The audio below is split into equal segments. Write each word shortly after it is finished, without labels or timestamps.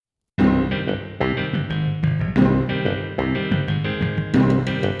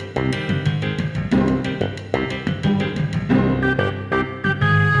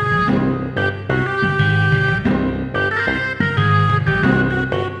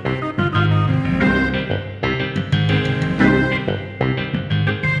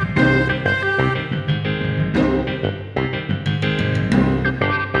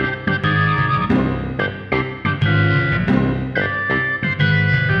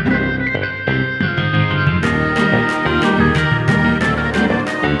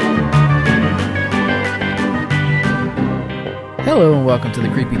Hello and welcome to the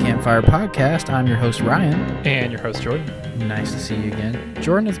Creepy Campfire Podcast. I'm your host, Ryan. And your host, Jordan. Nice to see you again.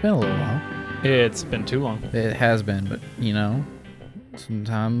 Jordan, it's been a little while. It's been too long. It has been, but, you know,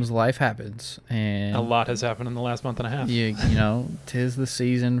 sometimes life happens. And A lot has happened in the last month and a half. you know, 'tis the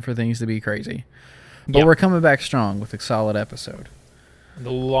season for things to be crazy. But Yep. we're coming back strong with a solid episode.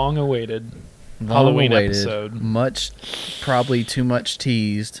 The long-awaited Halloween episode. Much, probably too much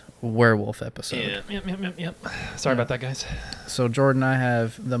teased werewolf episode. Yep. Sorry about that, guys. So, Jordan, I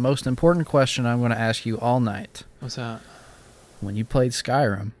have the most important question I'm going to ask you all night. What's that? When you played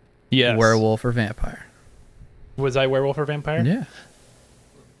Skyrim, Yes. werewolf or vampire? Was I werewolf or vampire? Yeah.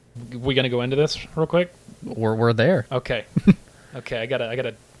 We gonna go into this real quick? We're there. Okay. Okay, I got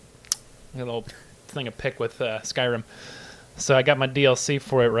a little thing to pick with Skyrim. So I got my DLC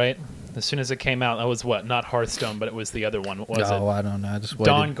for it, right? As soon as it came out, that was what? Not Hearthstone, but it was the other one. What was Oh, it? I don't know. I just waited.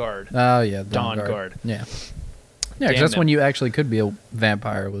 Dawnguard. Oh, yeah. Dawnguard. Yeah. Yeah, because Damn that's it. when you actually could be a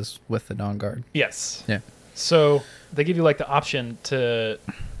vampire, was with the Dawnguard. Yes. Yeah. So they give you like the option to,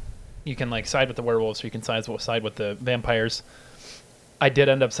 you can like side with the werewolves or you can side with the vampires. I did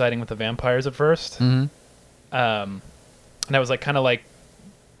end up siding with the vampires at first. Mm-hmm. And I was like kind of like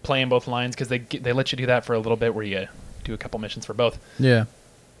playing both lines because they let you do that for a little bit where you do a couple missions for both. Yeah.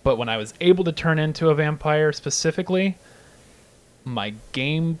 But when I was able to turn into a vampire specifically, my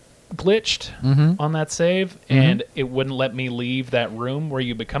game glitched Mm-hmm. on that save and it wouldn't let me leave that room where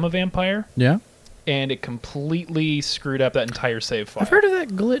you become a vampire. Yeah. And it completely screwed up that entire save file. I've heard of that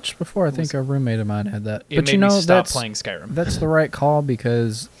glitch before. I think a roommate of mine had that. It But made you know, me stop that's playing Skyrim. that's the right call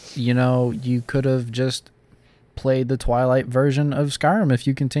because, you know, you could have just played the Twilight version of Skyrim if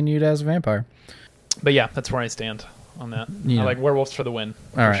you continued as a vampire. But yeah, that's where I stand on that. Yeah. I like werewolves for the win.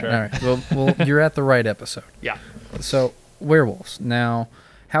 All for right, sure. all right. Well, you're at the right episode. Yeah. So, werewolves. Now,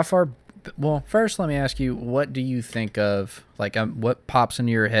 how far... Well, first let me ask you, what do you think of, like, what pops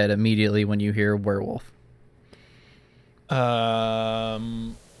into your head immediately when you hear werewolf? Full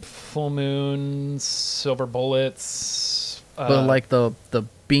moon, silver bullets. But, like, the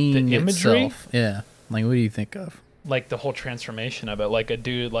being the imagery? itself. Yeah. Like, what do you think of? Like the whole transformation of it. Like a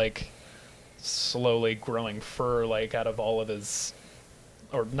dude, like, slowly growing fur, like, out of all of his...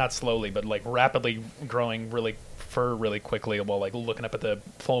 Or not slowly, but, like, rapidly growing fur really quickly while, like, looking up at the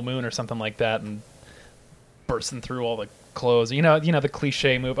full moon or something like that and bursting through all the clothes. You know the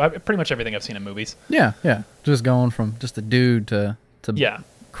cliche move. Pretty much everything I've seen in movies. Yeah, yeah. Just going from just a dude to Yeah.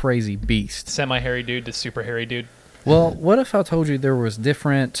 crazy beast. Semi-hairy dude to super hairy dude. Well, what if I told you there was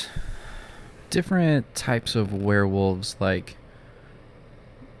different types of werewolves, like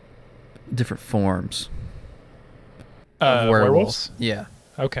different forms of Werewolves? Yeah.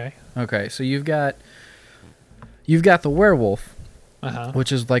 Okay. Okay, so you've got the werewolf, Uh-huh.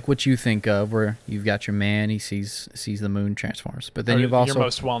 which is like what you think of, where you've got your man, he sees the moon, transforms. But then you've also your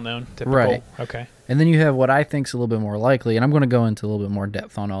most well-known, typical. Right. Okay. and then you have what I think's a little bit more likely, and I'm going to go into a little bit more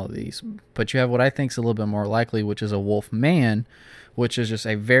depth on all of these. But you have what I think's a little bit more likely, which is a wolf man, which is just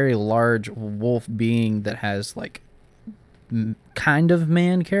a very large wolf being that has like kind of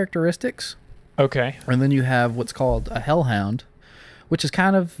man characteristics. Okay. And then you have what's called a hellhound, which is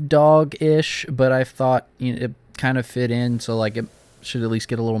kind of dog-ish, but I thought it kind of fit in, so like it should at least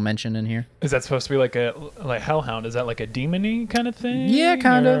get a little mention in here. Is that supposed to be like hellhound? Is that like a demon-y kind of thing? Yeah,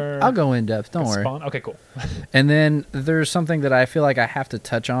 kind Or of. I'll go in depth. Don't a worry. spawn? Okay, cool. And then there's something that I feel like I have to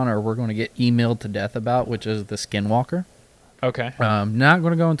touch on, or we're going to get emailed to death about, which is the skinwalker. Okay. Not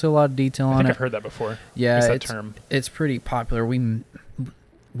going to go into a lot of detail I on think it. I've heard that before. Yeah, At least that it's term. it's pretty popular.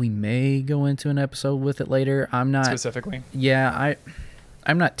 We may go into an episode with it later. I'm not Specifically. Yeah,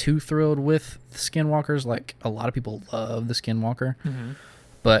 I'm not too thrilled with the skinwalkers. Like a lot of people love the skinwalker, Mm-hmm.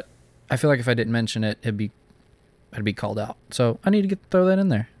 but I feel like if I didn't mention it, I'd be called out. So I need to throw that in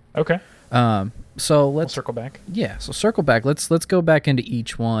there. Okay. So We'll let's circle back. Yeah, so circle back. Let's go back into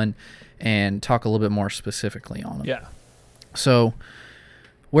each one and talk a little bit more specifically on them. Yeah. So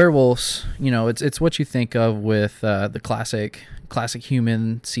werewolves, it's what you think of with the classic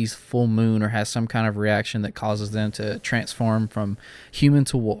human sees full moon or has some kind of reaction that causes them to transform from human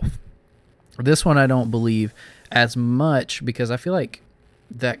to wolf. This one I don't believe as much because I feel like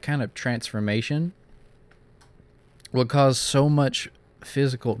that kind of transformation would cause so much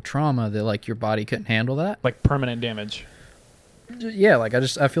physical trauma that like your body couldn't handle that. Like permanent damage. Yeah, like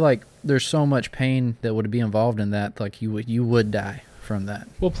I feel like there's so much pain that would be involved in that, like you would die from that.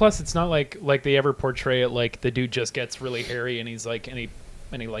 Well, plus it's not like they ever portray it like the dude just gets really hairy and he's like and he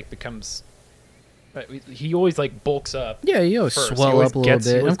like becomes he always like bulks up. Yeah, you always First. swell up a little bit.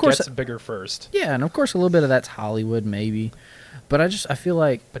 He And always of course, gets bigger first. yeah, and of course, a little bit of that's Hollywood, maybe. But I feel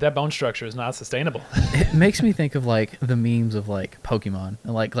like But that bone structure is not sustainable. it makes me think of like the memes of like Pokemon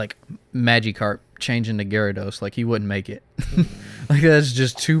and like Magikarp changing to Gyarados. Like he wouldn't make it. Like that's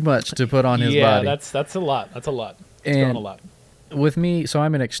just too much to put on his body. Yeah, that's a lot. That's a lot. It's And growing a lot. with me, so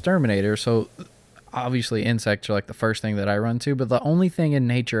I'm an exterminator, so obviously insects are like the first thing that I run to, but the only thing in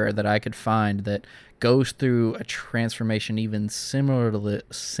nature that I could find that goes through a transformation even similar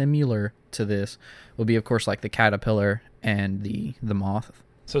to this would be, of course, like the caterpillar and the moth.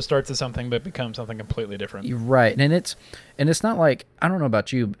 So it starts as something but becomes something completely different. You're right. And it's not like, I don't know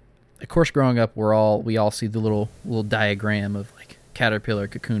about you, but of course growing up we all see the little diagram of like caterpillar,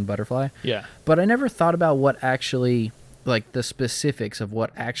 cocoon, butterfly. Yeah. But I never thought about what actually, like the specifics of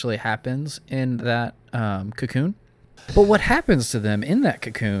what actually happens in that cocoon. But what happens to them in that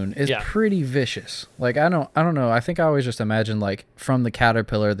cocoon is pretty vicious. Like I don't know. I think I always just imagine like from the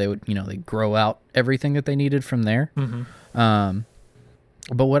caterpillar they would they grow out everything that they needed from there. Mm-hmm.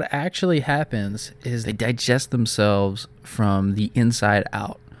 But what actually happens is they digest themselves from the inside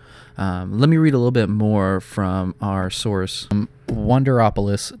out. Let me read a little bit more from our source,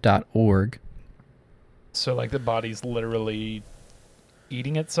 Wonderopolis.org. So like the body's literally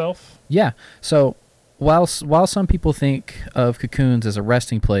eating itself? Yeah. So while some people think of cocoons as a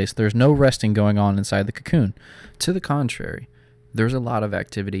resting place, there's no resting going on inside the cocoon. To the contrary, there's a lot of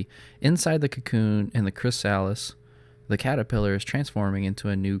activity. Inside the cocoon in the chrysalis, the caterpillar is transforming into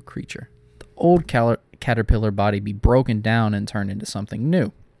a new creature. The old caterpillar body be broken down and turned into something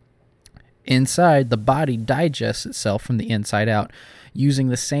new. Inside, the body digests itself from the inside out, using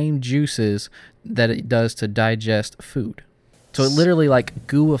the same juices that it does to digest food. So it literally like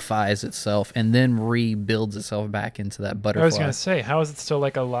gooifies itself and then rebuilds itself back into that butterfly. I was gonna say, how is it still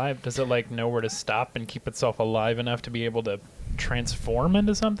like alive? Does it like know where to stop and keep itself alive enough to be able to transform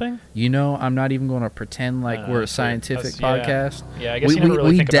into something? I'm not even going to pretend like we're a scientific podcast. Yeah, I guess you never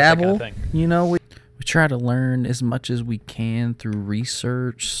really think dabble. about that kind of thing. We try to learn as much as we can through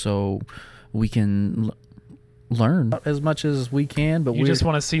research, so we can learn as much as we can. But you just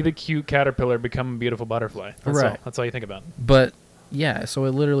want to see the cute caterpillar become a beautiful butterfly. That's right. all. That's all you think about. But yeah, so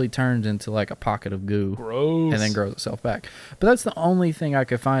it literally turns into like a pocket of goo. Gross. And then grows itself back. But that's the only thing I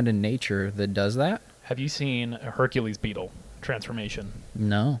could find in nature that does that. Have you seen a Hercules beetle transformation?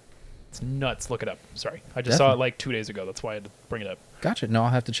 No. It's nuts. Look it up. Sorry. I just saw it like 2 days ago. That's why I had to bring it up. Gotcha. No, I'll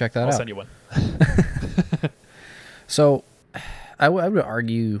have to check that out. I'll send you one. So I would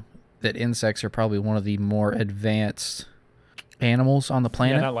argue that insects are probably one of the more advanced animals on the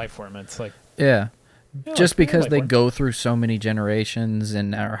planet. Yeah, not life form. It's like... Yeah. Just because they form. go through so many generations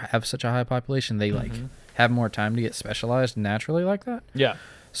and have such a high population, they like have more time to get specialized naturally like that. Yeah.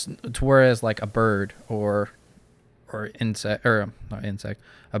 Whereas like a bird or insect, or not insect,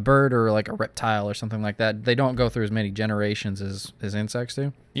 a bird or like a reptile or something like that, they don't go through as many generations as insects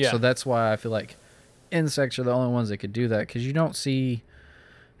do. Yeah. So that's why I feel like insects are the only ones that could do that, because you don't see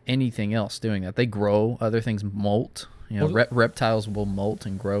anything else doing that. They grow, other things molt. Reptiles will molt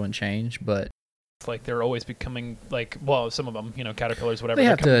and grow and change, but it's like they're always becoming like, well, some of them, caterpillars, whatever. They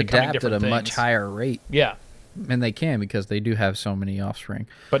have to becoming adapt at a much higher rate. Yeah. And they can, because they do have so many offspring.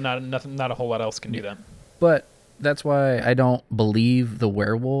 But not a whole lot else can do that. But that's why I don't believe the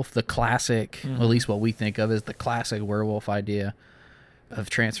werewolf, the classic, at least what we think of as the classic werewolf idea of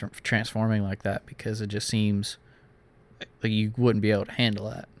transforming like that, because it just seems like you wouldn't be able to handle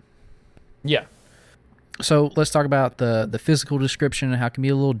that. Yeah. So let's talk about the physical description and how it can be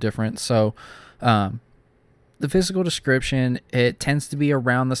a little different. So the physical description, it tends to be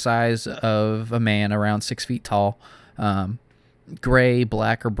around the size of a man, around 6 feet tall. Gray,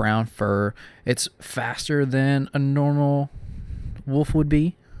 black, or brown fur. It's faster than a normal wolf would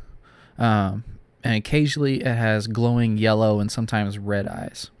be. And occasionally it has glowing yellow and sometimes red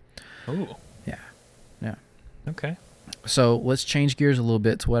eyes. Ooh. Yeah. Okay. So let's change gears a little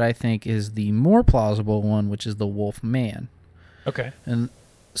bit to what I think is the more plausible one, which is the wolf man. Okay. And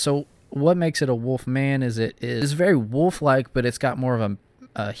so what makes it a wolf man is it is very wolf-like, but it's got more of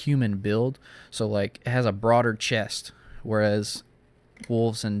a human build. So like it has a broader chest, whereas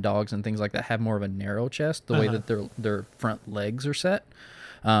wolves and dogs and things like that have more of a narrow chest, the way that their front legs are set.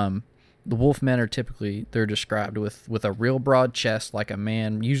 The wolf men are typically, they're described with a real broad chest, like a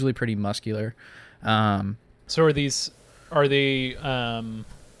man, usually pretty muscular. So are they, I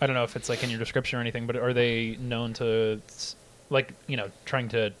don't know if it's like in your description or anything, but are they known to, like, trying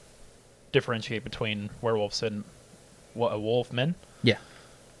to differentiate between werewolves and wolf men? Yeah.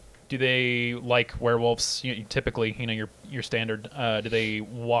 Do they, like werewolves, typically, your standard, do they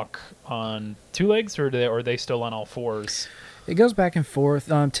walk on two legs, or are they still on all fours? It goes back and forth.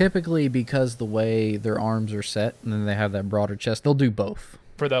 Typically, because the way their arms are set, and then they have that broader chest, they'll do both.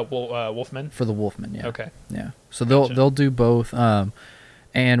 For the wolfmen? For the wolfmen, yeah. Okay. Yeah. So they'll do both.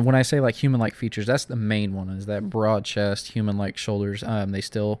 And when I say like human-like features, that's the main one, is that broad chest, human-like shoulders. They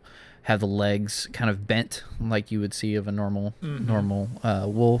still have the legs kind of bent like you would see of a normal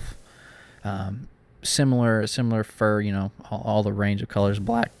wolf. Similar fur, all the range of colors,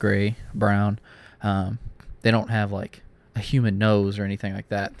 black, gray, brown. They don't have like a human nose or anything like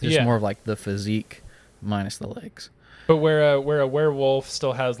that. Just more of like the physique minus the legs. But where a werewolf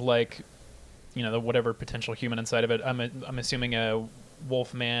still has like, the whatever potential human inside of it, I'm assuming a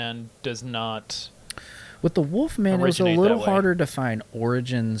wolf man does not. With the wolf man, it was a little harder to find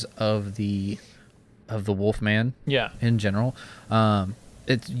origins of the wolf man. Yeah. In general,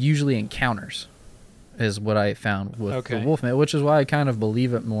 it's usually encounters, is what I found with the wolf man, which is why I kind of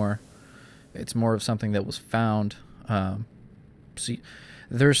believe it more. It's more of something that was found. See,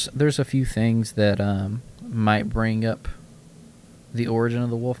 there's a few things that might bring up the origin of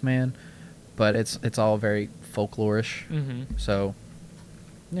the wolf man, but it's all very folklorish. Mm-hmm. So,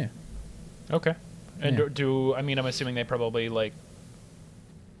 yeah. Okay. And Yeah. I'm assuming they probably, like,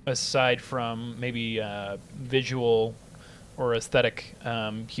 aside from maybe visual or aesthetic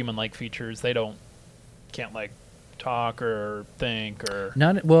human-like features, they can't like talk or think or.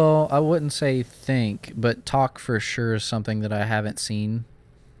 Well, I wouldn't say think, but talk for sure is something that I haven't seen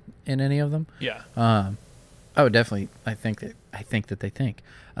in any of them. Yeah. I would definitely. I think that they think.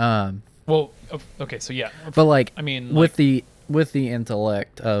 Well, okay, so yeah. But like, with the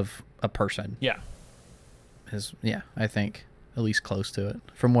intellect of a person. Yeah. I think at least close to it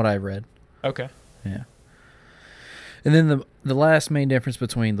from what I read. Okay. Yeah. And then the last main difference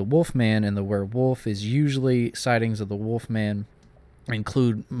between the wolfman and the werewolf is usually sightings of the wolfman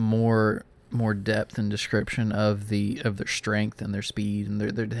include more depth and description of their strength and their speed, and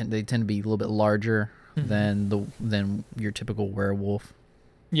they tend to be a little bit larger than your typical werewolf.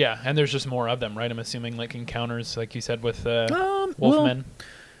 Yeah, and there's just more of them, right? I'm assuming like encounters, like you said, with wolfmen. Well,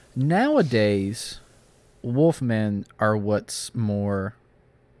 nowadays, wolfmen are what's more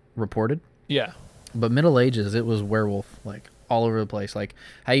reported. Yeah. But Middle Ages, it was werewolf, like, all over the place. Like,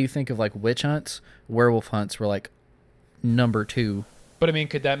 how you think of, like, witch hunts, werewolf hunts were, like, number 2. But,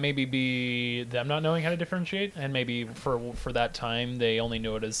 could that maybe be them not knowing how to differentiate? And maybe for that time, they only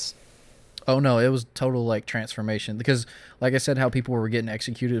knew it as... Oh, no, it was total, like, transformation. Because, like I said, how people were getting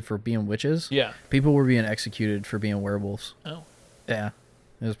executed for being witches. Yeah. People were being executed for being werewolves. Oh. Yeah.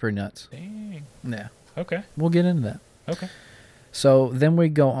 It was pretty nuts. Dang. Yeah. Okay. We'll get into that. Okay. So, then we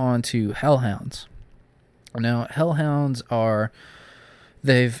go on to hellhounds. Now, hellhounds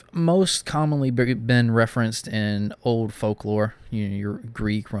they've most commonly been referenced in old folklore, your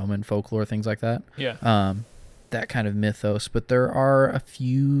Greek, Roman folklore, things like that. Yeah. That kind of mythos. But there are a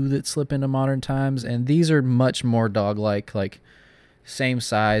few that slip into modern times, and these are much more dog-like, like same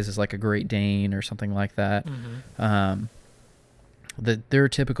size as like a Great Dane or something like that. Mm-hmm. Their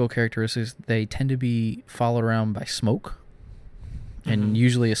typical characteristics, they tend to be followed around by smoke, and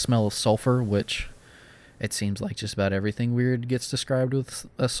usually a smell of sulfur, which... It seems like just about everything weird gets described with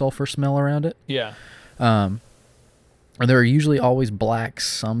a sulfur smell around it. Yeah. They're usually always black,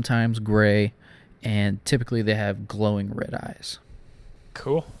 sometimes gray, and typically they have glowing red eyes.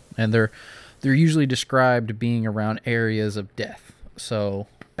 Cool. And they're usually described being around areas of death, so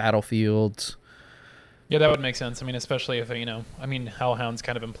battlefields. Yeah, that would make sense. Especially if hellhounds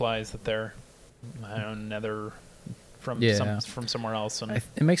kind of implies that they're nether. From somewhere else. And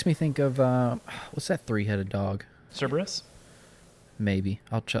it makes me think of what's that 3-headed dog? Cerberus? Maybe.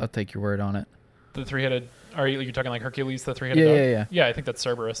 I'll take your word on it. The 3-headed... You're talking like Hercules, the 3-headed dog? Yeah. Yeah, I think that's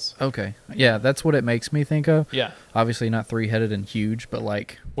Cerberus. Okay. Yeah, that's what it makes me think of. Yeah. Obviously not 3-headed and huge, but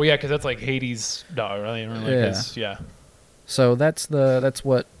like... Well, yeah, because that's like Hades' dog, right? Yeah. So that's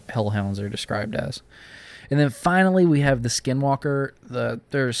what hellhounds are described as. And then finally, we have the skinwalker.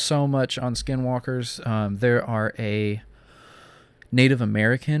 There's so much on skinwalkers. There are a Native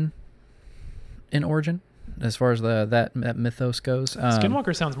American in origin, as far as that mythos goes.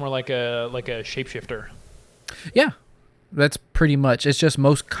 Skinwalker sounds more like a shapeshifter. Yeah, that's pretty much. It's just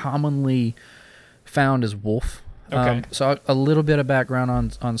most commonly found as wolf. Okay. So a little bit of background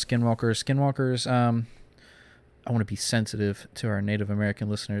on skinwalkers. Skinwalkers. I want to be sensitive to our Native American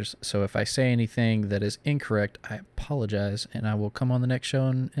listeners, so if I say anything that is incorrect, I apologize, and I will come on the next show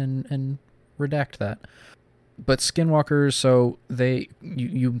and redact that. But skinwalkers, so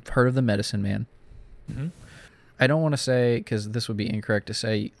you've heard of the Medicine Man. Mm-hmm. I don't want to say, because this would be incorrect to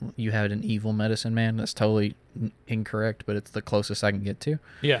say you had an evil medicine man. That's totally incorrect, but it's the closest I can get to.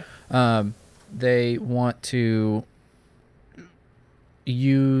 Yeah. They want to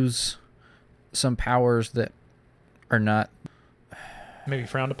use some powers that are not. Maybe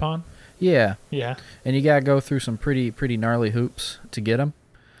frowned upon. Yeah. Yeah. And you gotta go through some pretty gnarly hoops to get them.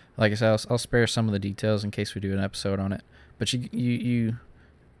 Like I said, I'll spare some of the details in case we do an episode on it. But you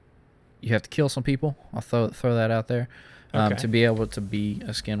have to kill some people. I'll throw that out there to be able to be a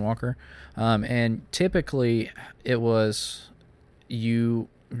skinwalker. And typically it was you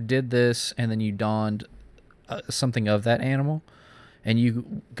did this and then you donned something of that animal and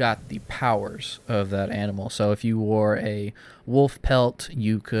you got the powers of that animal. So if you wore a wolf pelt,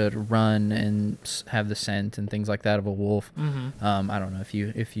 you could run and have the scent and things like that of a wolf. Mm-hmm. I don't know,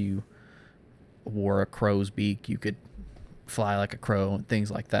 if you wore a crow's beak, you could fly like a crow and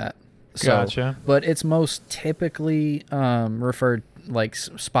things like that. So, Gotcha. But it's most typically referred, like,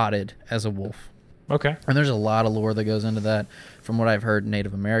 spotted as a wolf. Okay. And there's a lot of lore that goes into that. From what I've heard,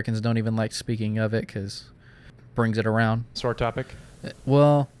 Native Americans don't even like speaking of it because it brings it around. Sore topic.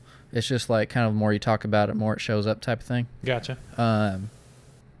 Well, it's just like kind of the more you talk about it, more it shows up type of thing. Gotcha.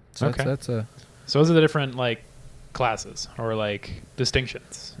 So Okay. that's a... So those are the different, like, classes or, like,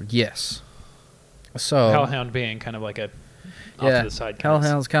 distinctions. Yes. So... Hellhound being kind of like a off yeah, to the side. Kind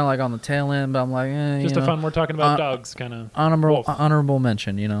Hellhound's kind of like on the tail end, but I'm like, just a fun. We're talking about dogs, kind of honorable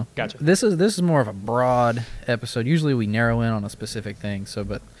mention. You know. Gotcha. This is more of a broad episode. Usually we narrow in on a specific thing. So,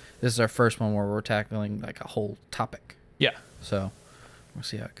 but this is our first one where we're tackling like a whole topic. Yeah. So we'll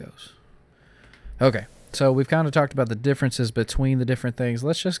see how it goes. Okay. So we've kind of talked about the differences between the different things.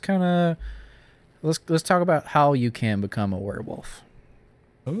 Let's just kind of let's talk about how you can become a werewolf.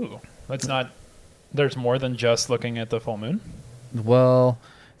 Ooh. Let's not. There's more than just looking at the full moon. Well,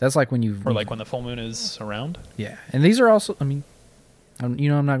 that's like when Or like when the full moon is around. Yeah, and these are also. I mean, I'm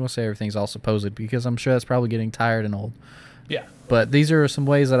not going to say everything's all supposed because I'm sure that's probably getting tired and old. Yeah. But these are some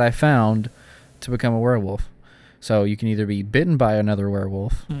ways that I found to become a werewolf. So you can either be bitten by another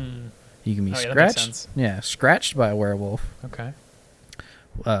werewolf. You can be that makes scratched. sense. Yeah, scratched by a werewolf. Okay.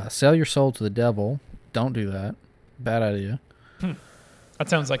 Sell your soul to the devil. Don't do that. Bad idea. That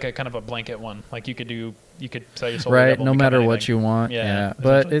sounds like a kind of a blanket one. Like you could sell your soul to the Right, devil, no become matter anything. what you want. Yeah.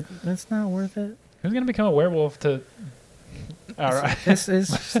 But it's not worth it. Who's gonna become a werewolf to? All right.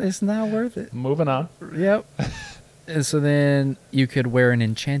 It's not worth it. Moving on. Yep. And so then you could wear an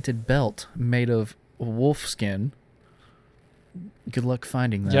enchanted belt made of wolf skin. Good luck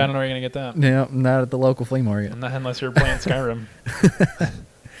finding that. Yeah, I don't know where you're gonna get that. Yeah, not at the local flea market. Not unless you're playing Skyrim.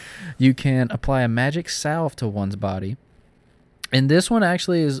 You can apply a magic salve to one's body. And this one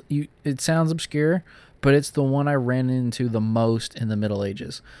actually it sounds obscure, but it's the one I ran into the most in the Middle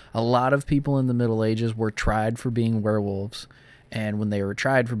Ages. A lot of people in the Middle Ages were tried for being werewolves. And when they were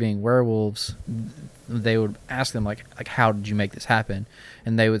tried for being werewolves, they would ask them like how did you make this happen?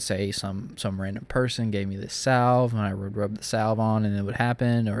 And they would say some random person gave me this salve and I would rub the salve on and it would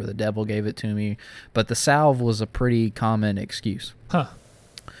happen, or the devil gave it to me. But the salve was a pretty common excuse. Huh.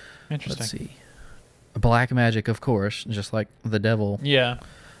 Interesting. Let's see. Black magic, of course, just like the devil. Yeah.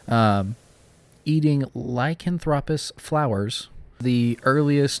 Eating lycanthropous flowers. The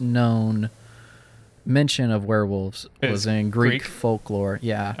earliest known mention of werewolves was in Greek folklore.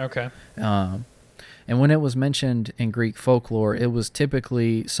 Yeah. Okay. And when it was mentioned in Greek folklore, it was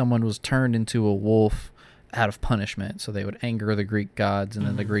typically someone was turned into a wolf out of punishment. So they would anger the Greek gods, and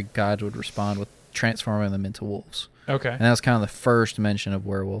then the Greek gods would respond with transforming them into wolves. Okay. And that was kind of the first mention of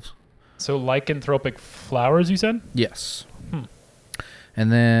werewolves. So lycanthropic flowers, you said? Yes.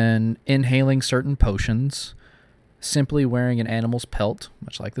 And then inhaling certain potions, simply wearing an animal's pelt,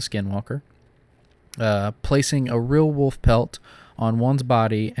 much like the skinwalker, placing a real wolf pelt on one's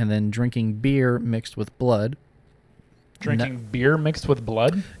body, and then drinking beer mixed with blood. Drinking beer mixed with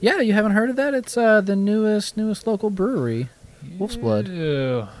blood? Yeah, you haven't heard of that? It's the newest local brewery, Wolf's Blood.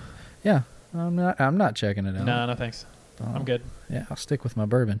 Ew. Yeah, I'm not checking it out. No thanks. I'm good. Yeah, I'll stick with my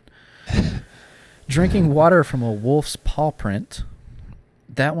bourbon. Drinking water from a wolf's paw print.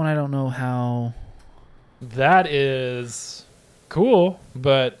 That one I don't know how. That is cool,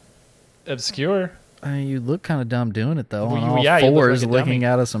 but obscure. I mean, you look kind of dumb doing it though. Well, On all yeah, you look fours, like a looking dummy.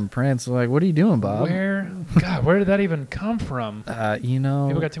 out of some prints. Like, what are you doing, Bob? Where did that even come from?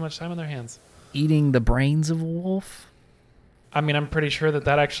 People got too much time on their hands. Eating the brains of a wolf. I mean, I'm pretty sure that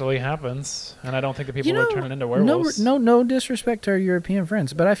actually happens, and I don't think that people are turning into werewolves. No disrespect to our European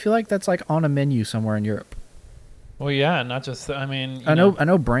friends, but I feel like that's like on a menu somewhere in Europe. Well, yeah, not just. I mean, I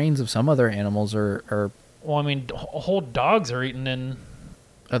know brains of some other animals are Well, I mean, whole dogs are eaten in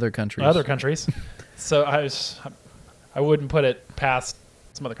other countries. other countries. So I wouldn't put it past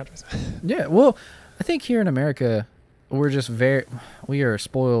some other countries. Yeah, well, I think here in America, we are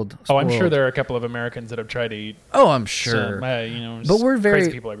spoiled. Oh, I'm sure spoiled. there are a couple of Americans that have tried to eat. Oh, I'm sure. Some, But we're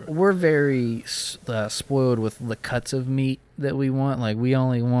crazy people everywhere. we're very spoiled with the cuts of meat that we want. Like we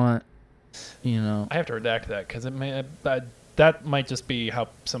only want, I have to redact that because that might just be how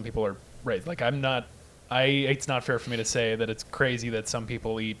some people are raised. Like it's not fair for me to say that it's crazy that some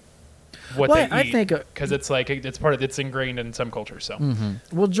people eat what Well, they eat. I think because it's like it's ingrained in some cultures. So Well,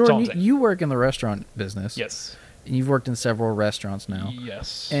 That's all I'm Jordan, saying. you work in the restaurant business. yes, And you've worked in several restaurants now.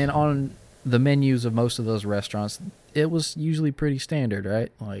 yes, And on the menus of most of those restaurants, it was usually pretty standard,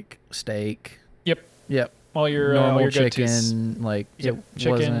 right? Like steak. yep. Yep. All your Normal go-tos. chicken, like Yep. it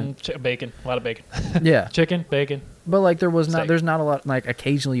Chicken, wasn't. bacon, a lot of bacon. Yeah, Chicken, bacon. but like there's Steak. not a lot. Like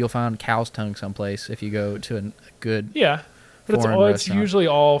occasionally you'll find cow's tongue someplace if you go to a good. Yeah, but Foreign it's restaurant. usually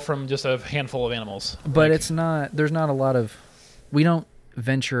all from just a handful of animals. But Like, it's not. There's not a lot of. We don't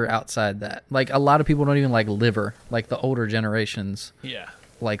venture outside that. Like a lot of people don't even like liver. Like the older generations yeah.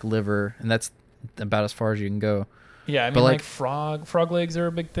 like liver, and that's about as far as you can go. Yeah, I But mean, like- like frog legs are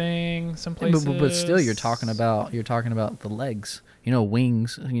a big thing. Some But, places, but still, you're talking about the legs.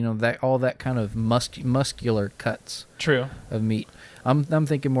 Wings. That all that kind of muscular cuts True. of meat. I'm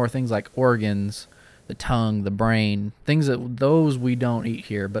thinking more things like organs, the tongue, the brain, things those we don't eat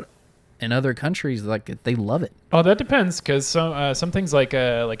here, but in other countries, like they love it. Oh, that depends, because some things like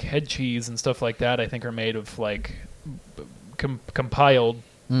head cheese and stuff like that, I think, are made of like compiled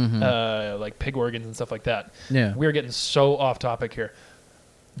like pig organs and stuff like that. Yeah. We're getting so off topic here,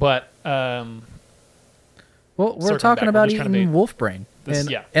 but Well, we're circling talking back, we're about just trying to eating be- wolf brain.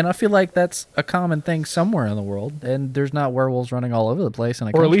 yeah. And I feel like that's a common thing somewhere in the world, and there's not werewolves running all over the place in a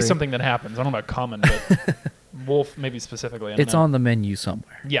or country. at least something that happens. I don't know about common, but wolf maybe specifically. I don't It's know. on the menu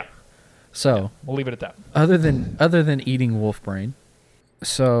somewhere. Yeah, So we'll leave it at that. other than eating wolf brain,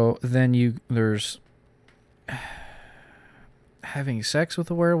 so then there's having sex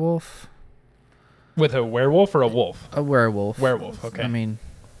with a werewolf. With a werewolf or a wolf? A werewolf. Werewolf. Okay. I mean,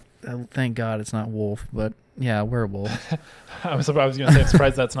 thank God it's not wolf, but yeah, werewolf. I was going to say, I'm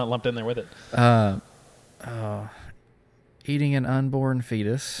surprised that's not lumped in there with it. Eating an unborn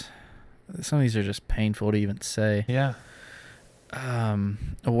fetus. Some of these are just painful to even say. Yeah.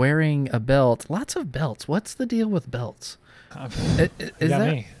 Wearing a belt. Lots of belts. What's the deal with belts? Is got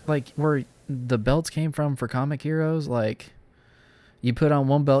that me. like where the belts came from for comic heroes? Like, you put on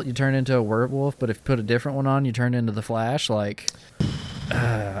one belt, you turn into a werewolf, but if you put a different one on, you turn into the Flash. Like, You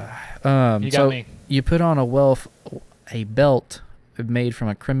got so me. you put on a belt made from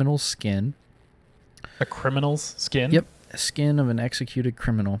a criminal's skin. A criminal's skin? Yep, skin of an executed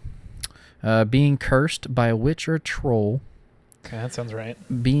criminal. Being cursed by a witch or a troll. Okay, that sounds right.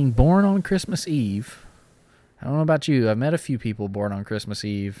 Being born on Christmas Eve. I don't know about you. I've met a few people born on Christmas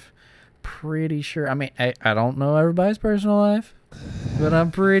Eve. Pretty sure. I mean, I don't know everybody's personal life, but I'm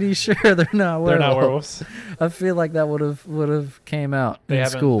pretty sure they're not werewolves. They're not werewolves. I feel like that would have came out They in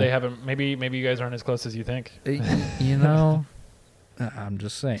haven't. school. They haven't. Maybe you guys aren't as close as you think. I'm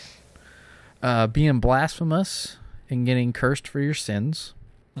just saying. Being blasphemous and getting cursed for your sins.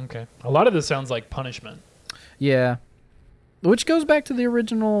 Okay. A lot of this sounds like punishment. Yeah. Which goes back to the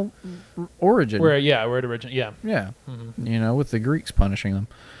original origin. Where it originated. Yeah. Yeah. Mm-hmm. With the Greeks punishing them.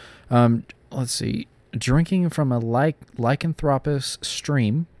 Let's see. Drinking from a lycanthropous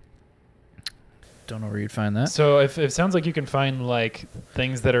stream. Don't know where you'd find that. So if it sounds like you can find like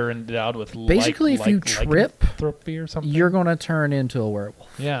things that are endowed with Basically, if you trip, lycanthropy or something, You're going to turn into a werewolf.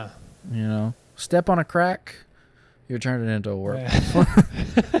 yeah. Step on a crack, you're turning into a werewolf.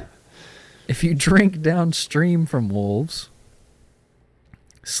 Yeah. If you drink downstream from wolves,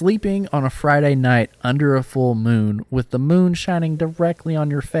 sleeping on a Friday night under a full moon with the moon shining directly on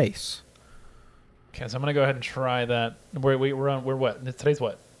your face. Okay, so I'm gonna go ahead and try that. We're what? Today's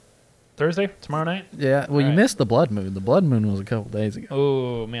what? Thursday? Tomorrow night? Yeah, well, you Alright. missed the blood moon. The blood moon was a couple days ago.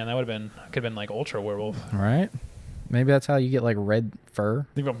 Oh man, that could have been like ultra werewolf. Right? Maybe that's how you get like red fur.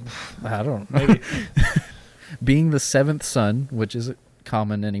 I don't know. Maybe. Being the seventh son, which isn't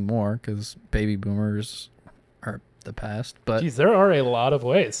common anymore because baby boomers are the past. But Jeez, there are a lot of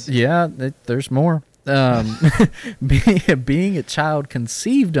ways. yeah, there's more. Being a child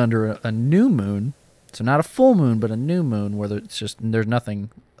conceived under a new moon, so not a full moon, but a new moon where there's nothing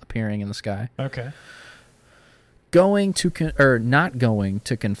appearing in the sky. Okay. Going to not going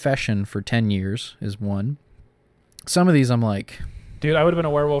to confession for 10 years is one. Some of these I'm like, Dude, I would have been a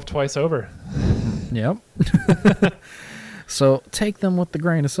werewolf twice over. yep. So take them with the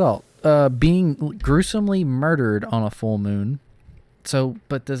grain of salt. Being gruesomely murdered on a full moon. So,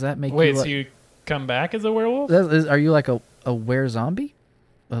 but does that make Wait, you so you come back as a werewolf? Are you like a were-zombie?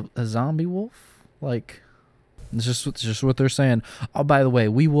 A zombie wolf? Like, it's just what they're saying. Oh, by the way,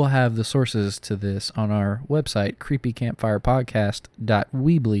 we will have the sources to this on our website,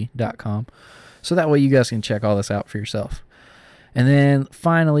 creepycampfirepodcast.weebly.com. So that way you guys can check all this out for yourself. And then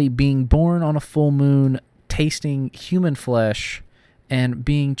finally, being born on a full moon, tasting human flesh, and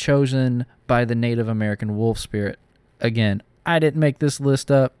being chosen by the Native American wolf spirit. Again, I didn't make this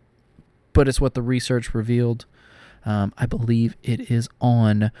list up, but it's what the research revealed. I believe it is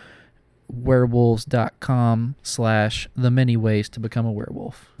on werewolves.com/the many ways to become a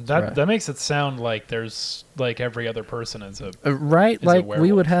werewolf. That makes it sound like there's like every other person is a right. Is Like a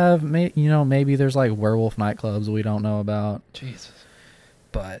we would werewolf. have, maybe there's like werewolf nightclubs we don't know about, Jesus.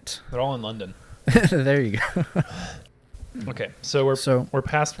 but They're all in London. there you go. Okay, so we're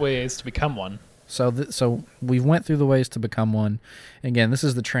past ways to become one. So we went through the ways to become one. Again, this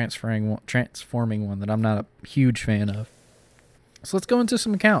is the transforming one that I'm not a huge fan of. So let's go into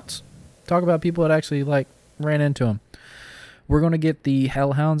some accounts. Talk about people that actually ran into them. We're going to get the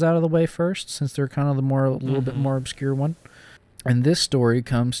hellhounds out of the way first, since they're kind of the little bit more obscure one. And this story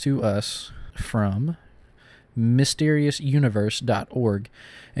comes to us from mysteriousuniverse.org,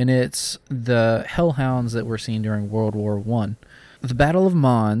 and it's the hellhounds that were seen during World War I. The Battle of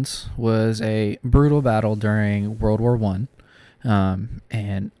Mons was a brutal battle during World War I,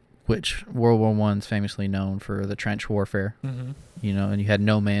 and which World War I is famously known for the trench warfare. Mm-hmm. And you had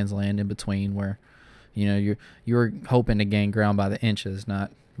no man's land in between where, you were hoping to gain ground by the inches,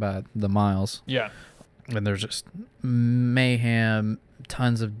 not by the miles. Yeah. And there's just mayhem,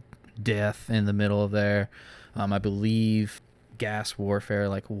 tons of death in the middle of there. I believe gas warfare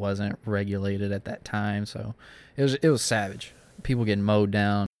wasn't regulated at that time, so it was savage. People getting mowed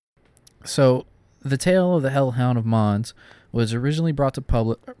down. So the tale of the Hellhound of Mons was originally brought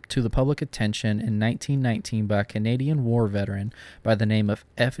to the public attention in 1919 by a Canadian war veteran by the name of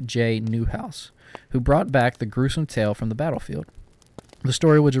F.J. Newhouse, who brought back the gruesome tale from the battlefield. The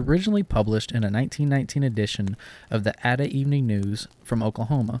story was originally published in a 1919 edition of the Ada Evening News from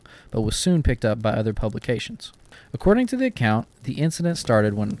Oklahoma, but was soon picked up by other publications. According to the account, the incident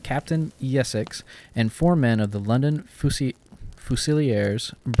started when Captain Essex and 4 men of the London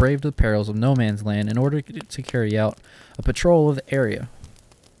Fusiliers braved the perils of no man's land in order to carry out a patrol of the area.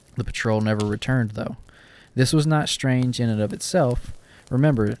 The patrol never returned, though. This was not strange in and of itself.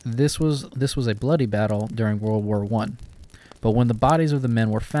 Remember, this was a bloody battle during World War I. But when the bodies of the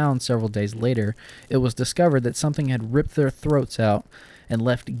men were found several days later, it was discovered that something had ripped their throats out and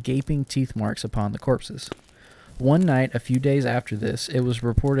left gaping teeth marks upon the corpses. One night, a few days after this, it was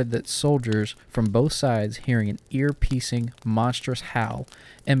reported that soldiers from both sides hearing an ear-piercing, monstrous howl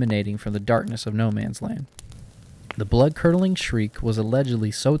emanating from the darkness of no man's land. The blood-curdling shriek was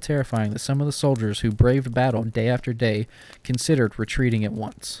allegedly so terrifying that some of the soldiers who braved battle day after day considered retreating at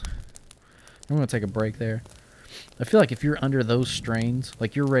once. I'm going to take a break there. I feel like if you're under those strains,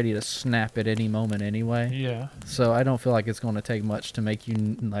 you're ready to snap at any moment anyway. Yeah. So I don't feel like it's going to take much to make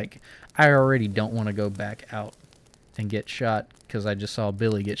you, I already don't want to go back out and get shot because I just saw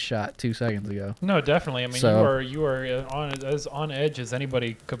Billy get shot 2 seconds ago. No, definitely. I mean, So- you are as on edge as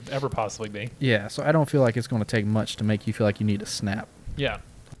anybody could ever possibly be. Yeah, so I don't feel like it's going to take much to make you feel like you need to snap. Yeah.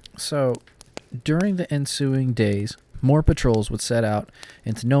 So during the ensuing days, more patrols would set out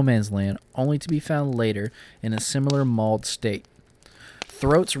into no man's land, only to be found later in a similar mauled state.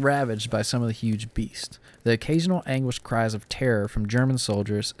 Throats ravaged by some of the huge beasts. The occasional anguished cries of terror from German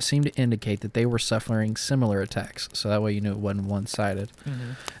soldiers seemed to indicate that they were suffering similar attacks, so that way you knew it wasn't one-sided.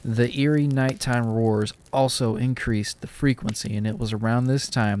 Mm-hmm. The eerie nighttime roars also increased the frequency, and it was around this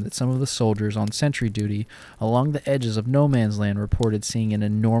time that some of the soldiers on sentry duty along the edges of no man's land reported seeing an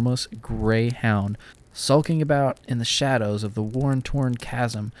enormous gray hound sulking about in the shadows of the worn-torn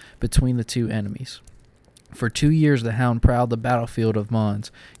chasm between the two enemies. For 2 years, the hound prowled the battlefield of Mons,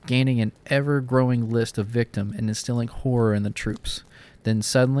 gaining an ever-growing list of victims and instilling horror in the troops. Then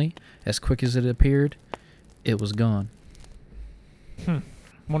suddenly, as quick as it appeared, it was gone. I'm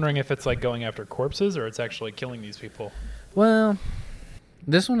wondering if it's going after corpses or it's actually killing these people. Well,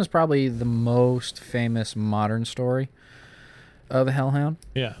 this one is probably the most famous modern story of a hellhound.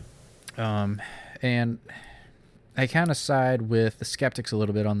 Yeah. And I kind of side with the skeptics a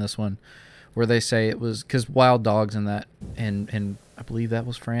little bit on this one, where they say it was because wild dogs in that, and I believe that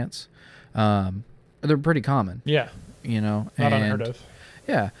was France, they're pretty common. Yeah. Not Unheard of.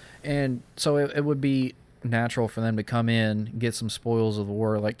 Yeah, and so it would be natural for them to come in, get some spoils of the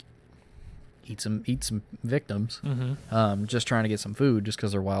war, eat some victims, Mm-hmm. just trying to get some food, just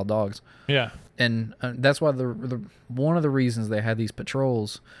because they're wild dogs. Yeah. And that's why the one of the reasons they had these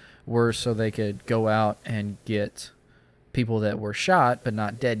patrols were so they could go out and get people that were shot but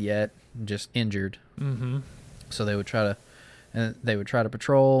not dead yet, just injured. Mm-hmm. So they would try to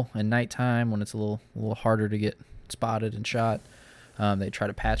patrol at nighttime when it's a little harder to get spotted and shot. They try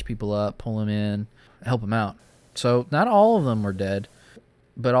to patch people up, pull them in, help them out. So not all of them were dead,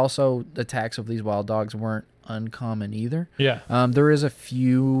 but also attacks of these wild dogs weren't uncommon either. Yeah. There is a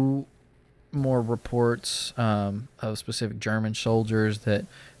few more reports of specific German soldiers that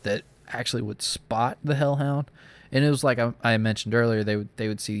actually would spot the hellhound, and it was like I mentioned earlier, they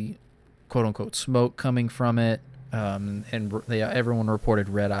would see quote unquote smoke coming from it, and everyone reported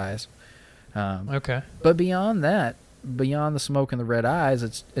red eyes. Okay. But beyond that, beyond the smoke and the red eyes,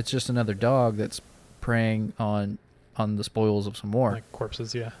 it's just another dog that's preying on the spoils of some war. Like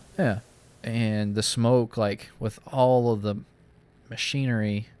corpses, yeah. Yeah. And the smoke, like with all of the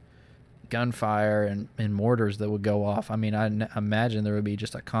machinery, gunfire, and mortars that would go off, I mean, I imagine there would be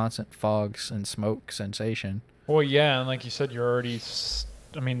just a constant fog and smoke sensation. Well, yeah, and like you said, you're already...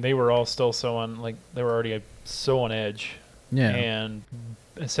 I mean, they were all still so on... Like, they were already so on edge. Yeah. And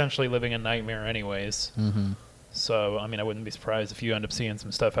essentially living a nightmare anyways. Mm-hmm. So, I mean, I wouldn't be surprised if you end up seeing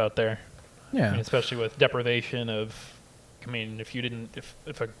some stuff out there. Yeah. I mean, especially with deprivation of... I mean, if you didn't...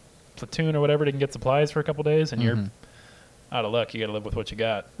 If a platoon or whatever didn't get supplies for a couple days and you're out of luck, you got to live with what you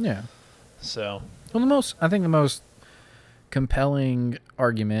got. Yeah. So... Well, I think the most compelling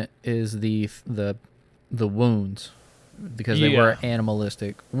argument is the wounds, because they were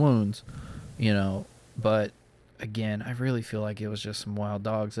animalistic wounds, you know. But again, I really feel like it was just some wild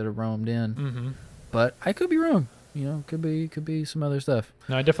dogs that had roamed in. Mm-hmm. But I could be wrong. You know, could be some other stuff.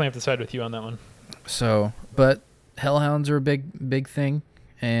 No, I definitely have to side with you on that one. So, but hellhounds are a big thing,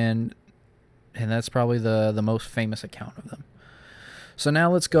 and that's probably the most famous account of them. So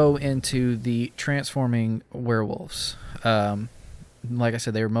now let's go into the transforming werewolves. Like I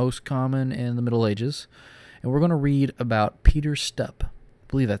said, they were most common in the Middle Ages. And we're going to read about Peter Stubb. I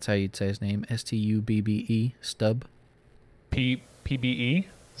believe that's how you'd say his name. Stubbe. Stubb. PBE?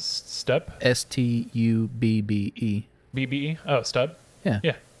 Stubb? Stubbe. BBE? Oh, Stubb? Yeah.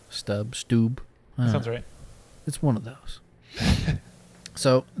 Yeah. Stubb. Stoob. Sounds right. It's one of those.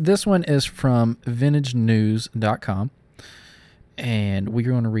 So this one is from vintagenews.com. And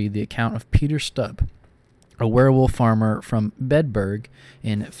we're going to read the account of Peter Stubb, a werewolf farmer from Bedburg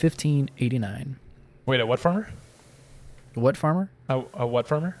in 1589. Wait, a what farmer? What farmer? A what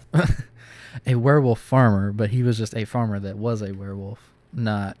farmer? A werewolf farmer, but he was just a farmer that was a werewolf.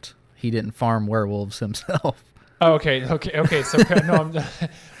 He didn't farm werewolves himself. Oh, okay. So no, what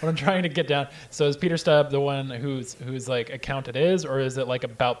I'm trying to get down. So is Peter Stubb the one who's like accounted is, or is it like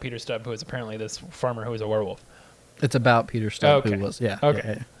about Peter Stubb, who is apparently this farmer who is a werewolf? It's about Peter Stubb, okay. who was, yeah.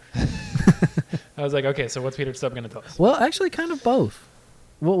 Okay. Yeah. I was like, okay, so what's Peter Stubb going to tell us? Well, actually, kind of both.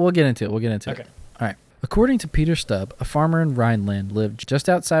 We'll get into it. Okay. All right. According to Peter Stubb, a farmer in Rhineland lived just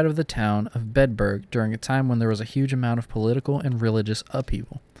outside of the town of Bedburg during a time when there was a huge amount of political and religious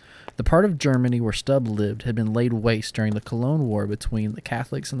upheaval. The part of Germany where Stubb lived had been laid waste during the Cologne War between the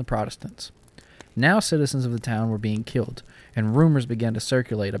Catholics and the Protestants. Now citizens of the town were being killed, and rumors began to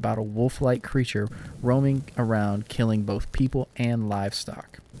circulate about a wolf-like creature roaming around killing both people and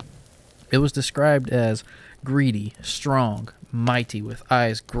livestock. It was described as greedy, strong, mighty, with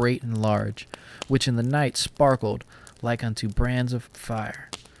eyes great and large, which in the night sparkled like unto brands of fire,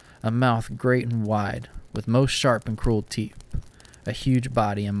 a mouth great and wide, with most sharp and cruel teeth, a huge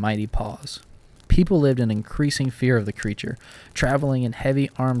body and mighty paws. People lived in increasing fear of the creature, traveling in heavy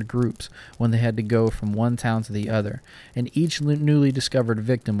armed groups when they had to go from one town to the other, and each newly discovered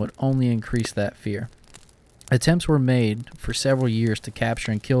victim would only increase that fear. Attempts were made for several years to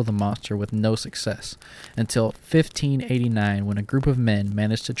capture and kill the monster with no success, until 1589 when a group of men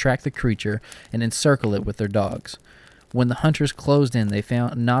managed to track the creature and encircle it with their dogs. When the hunters closed in, they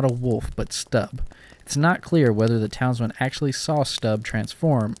found not a wolf but Stubb. It's not clear whether the townsmen actually saw Stubb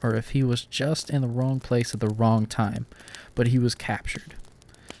transform or if he was just in the wrong place at the wrong time, but he was captured.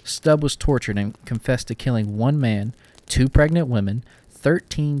 Stubb was tortured and confessed to killing 1 man, 2 pregnant women,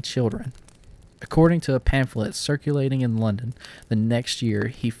 13 children. According to a pamphlet circulating in London, the next year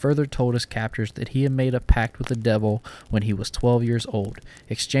he further told his captors that he had made a pact with the devil when he was 12 years old,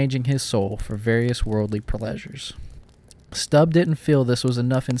 exchanging his soul for various worldly pleasures. Stubb didn't feel this was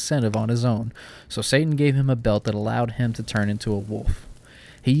enough incentive on his own, so Satan gave him a belt that allowed him to turn into a wolf.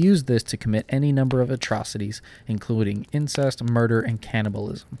 He used this to commit any number of atrocities, including incest, murder, and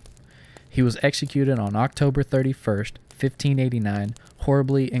cannibalism. He was executed on October 31st, 1589,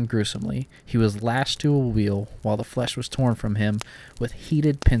 horribly and gruesomely. He was lashed to a wheel while the flesh was torn from him with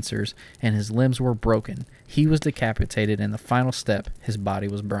heated pincers, and his limbs were broken. He was decapitated, and the final step, his body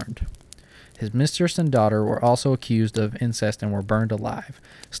was burned. His mistress and daughter were also accused of incest and were burned alive.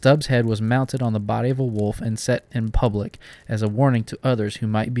 Stubbs' head was mounted on the body of a wolf and set in public as a warning to others who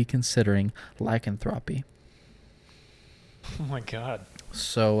might be considering lycanthropy. Oh my God.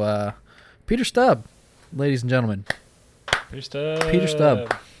 So, Peter Stubb, ladies and gentlemen. Peter Stubb. Peter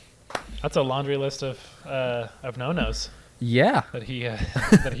Stubb. That's a laundry list of no-nos Yeah. that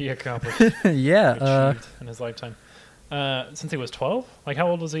he accomplished. Yeah. Achieved in his lifetime. Since he was 12? Like, how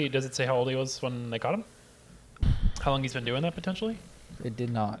old was he? Does it say how old he was when they caught him? How long he's been doing that, potentially? It did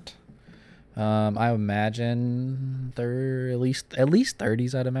not. I imagine at least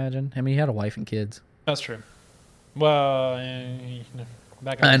 30s, I'd imagine. I mean, he had a wife and kids. That's true. Well,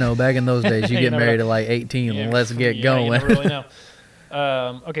 back in I know, back in those days, you You get never married know. at like 18 Yeah, and let's get You going. never really know.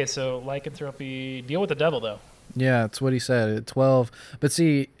 Okay, so lycanthropy, deal with the devil, though. Yeah, it's what he said at 12. But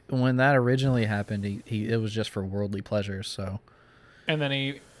see, when that originally happened, it was just for worldly pleasures, so.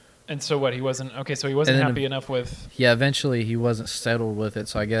 And so what, he wasn't happy enough with. Yeah, eventually he wasn't settled with it,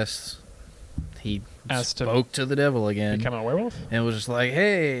 so I guess he Asked to spoke to the devil again. Become a werewolf? And was just like,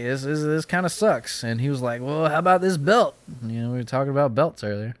 hey, this kind of sucks. And he was like, well, how about this belt? We were talking about belts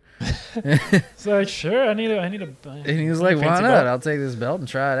earlier. It's like, sure, I need a. And he was like, why fancy not? belt. I'll take this belt and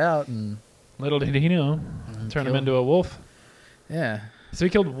try it out. And Little did he know, turn him kill- into a wolf. yeah, So he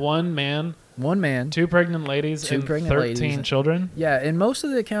killed one man, one man. two pregnant ladies, Two and pregnant 13 ladies. children. Yeah, in most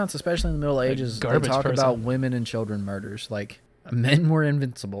of the accounts, especially in the Middle Ages, they garbage talk person. about women and children murders. Like, men were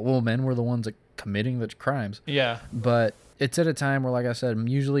invincible. Well, men were the ones that committing the crimes. Yeah. But it's at a time where, like I said,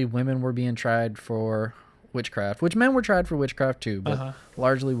 usually women were being tried for witchcraft, which men were tried for witchcraft too, but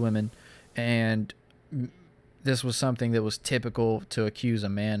largely women. And this was something that was typical to accuse a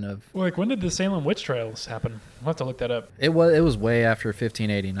man of. Well, like, when did the Salem witch trials happen? We'll have to look that up. It was way after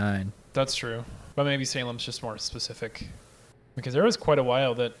 1589. That's true. But maybe Salem's just more specific. Because there was quite a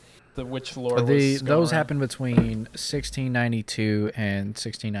while that the witch lore was going Those around. happened between 1692 and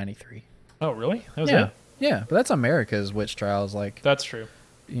 1693. Oh, really? That was Yeah, it? yeah, but that's America's witch trials. Like, That's true.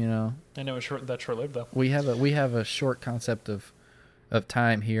 I know it was short-lived, though. we have a short concept of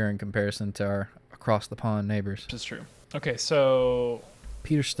time here in comparison to our across the pond neighbors. Which is true. Okay, so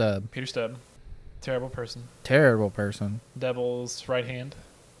Peter Stubb, Peter Stubb, terrible person. terrible person. Devil's right hand.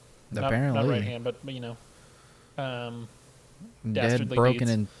 Apparently, Not right hand, but, dead, dastardly broken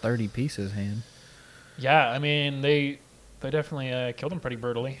deeds. in 30 pieces. Hand. Yeah, I mean, they definitely killed him pretty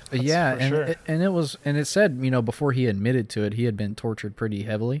brutally. That's Yeah, for and sure. it said before he admitted to it, he had been tortured pretty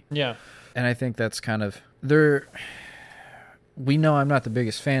heavily. Yeah. And I think that's kind of there. We know I'm not the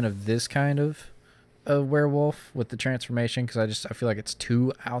biggest fan of this kind of werewolf with the transformation because I feel like it's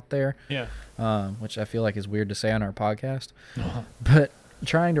too out there. Yeah. Which I feel like is weird to say on our podcast. Uh-huh. But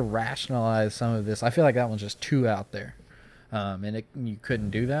trying to rationalize some of this, I feel like that one's just too out there. And you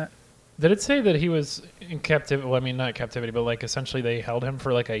couldn't do that. Did it say that he was in captivity? Well, I mean, not captivity, but like essentially they held him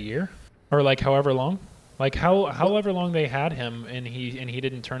for like a year, or like however long, like however long they had him, and he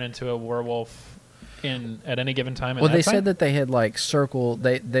didn't turn into a werewolf at any given time. Well, they said that they had like circled.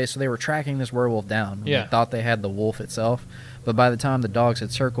 So they were tracking this werewolf down. Yeah. They thought they had the wolf itself, but by the time the dogs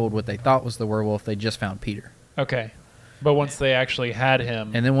had circled what they thought was the werewolf, they just found Peter. Okay, but once they actually had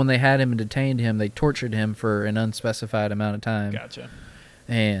him, And then when they had him and detained him, they tortured him for an unspecified amount of time. gotcha.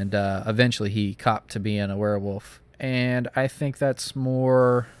 And eventually he copped to being a werewolf. And I think that's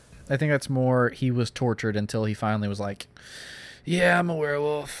more he was tortured until he finally was like, yeah, I'm a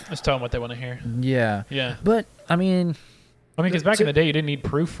werewolf. Just tell them what they want to hear. Yeah. Yeah. But, Because back in the day, you didn't need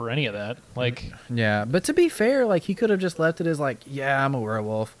proof for any of that. Like, yeah. But to be fair, like, he could have just left it as like, yeah, I'm a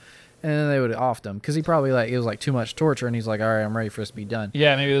werewolf. And then they would have offed him. Because he probably, like, it was like too much torture. And he's like, all right, I'm ready for this to be done.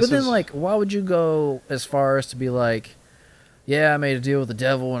 yeah, maybe this But then, was like, why would you go as far as to be like, yeah, I made a deal with the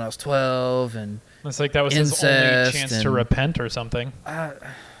devil when I was 12, and it's like that was his only incest chance to and- repent or something.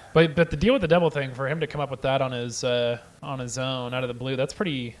 But the deal with the devil thing, for him to come up with that on his own out of the blue, that's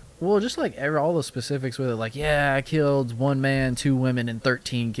pretty. well, just like all the specifics with it, like, yeah, I killed 1 man, 2 women, and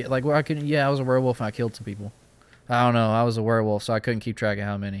 13 kids. Like, well, I was a werewolf and I killed some people. I don't know, I was a werewolf, so I couldn't keep track of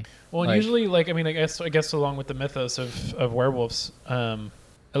how many. Well, and Like- usually, like, I mean, I guess along with the mythos of werewolves,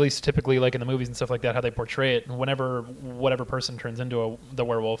 at least typically, like in the movies and stuff like that, how they portray it. Whenever whatever person turns into the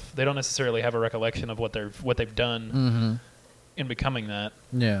werewolf, they don't necessarily have a recollection of what they've done in becoming that.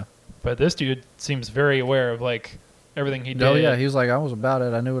 Yeah. But this dude seems very aware of like everything he did. Oh, yeah, he was like, I was about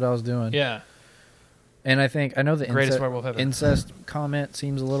it. I knew what I was doing. Yeah. And I know the Greatest werewolf ever. incest comment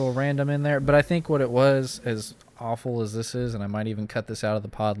seems a little random in there, but I think what it was is awful as this is, and I might even cut this out of the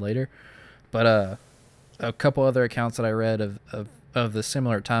pod later, but a couple other accounts that I read of the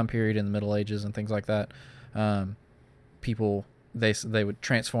similar time period in the Middle Ages and things like that, people they would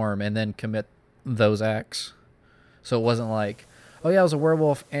transform and then commit those acts. So it wasn't like, oh yeah, I was a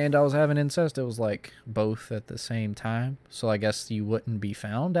werewolf and I was having incest. It was like both at the same time. So I guess you wouldn't be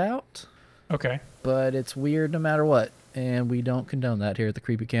found out. Okay. But it's weird no matter what, and we don't condone that here at the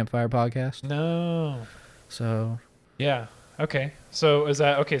Creepy Campfire Podcast. No. So Yeah. Okay. So is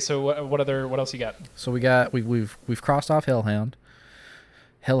that okay? So what else you got? So we've crossed off Hellhound.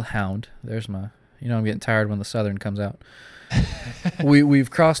 There's my. I'm getting tired when the Southern comes out. We've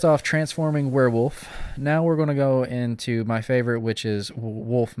crossed off transforming werewolf. Now we're going to go into my favorite, which is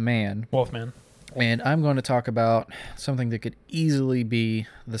Wolfman. Wolfman. And I'm going to talk about something that could easily be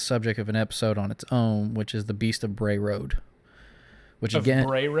the subject of an episode on its own, which is the Beast of Bray Road.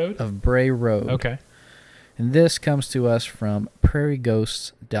 Bray Road? Of Bray Road. Okay. And this comes to us from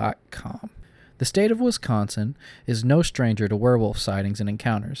prairieghosts.com. The state of Wisconsin is no stranger to werewolf sightings and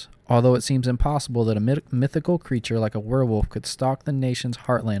encounters, although it seems impossible that a mythical creature like a werewolf could stalk the nation's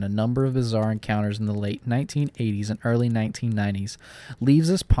heartland. A number of bizarre encounters in the late 1980s and early 1990s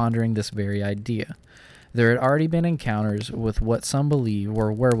leaves us pondering this very idea. There had already been encounters with what some believe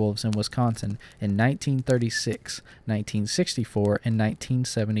were werewolves in Wisconsin in 1936, 1964, and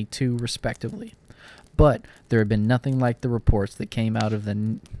 1972, respectively. But there had been nothing like the reports that came out of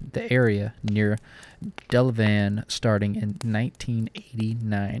the area near Delavan starting in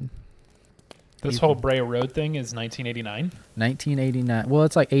 1989. This whole Bray Road thing is 1989? 1989. Well,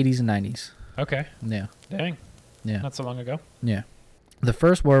 it's like 80s and 90s. Okay. Yeah. Dang. Yeah. Not so long ago. Yeah. The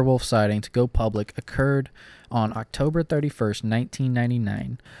first werewolf sighting to go public occurred on October 31st,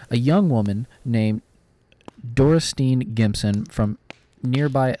 1999. A young woman named Doristine Gibson from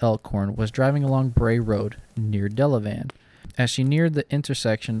nearby Elkhorn was driving along Bray Road near Delavan. As she neared the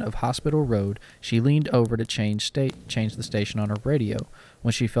intersection of Hospital Road, she leaned over to change the station on her radio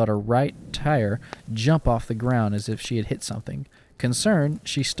when she felt her right tire jump off the ground as if she had hit something. Concerned,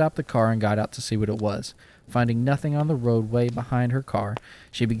 she stopped the car and got out to see what it was. Finding nothing on the roadway behind her car,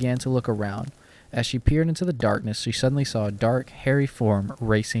 she began to look around. As she peered into the darkness, she suddenly saw a dark, hairy form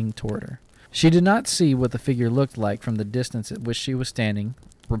racing toward her. She did not see what the figure looked like from the distance at which she was standing,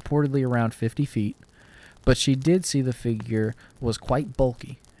 reportedly around 50 feet, but she did see the figure was quite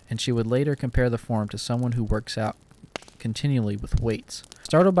bulky, and she would later compare the form to someone who works out continually with weights.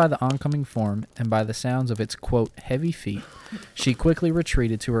 Startled by the oncoming form and by the sounds of its, quote, heavy feet, she quickly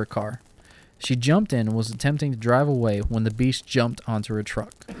retreated to her car. She jumped in and was attempting to drive away when the beast jumped onto her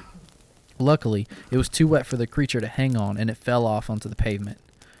truck. Luckily, it was too wet for the creature to hang on, and it fell off onto the pavement.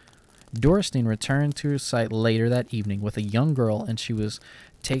 Doristine returned to her site later that evening with a young girl, and she was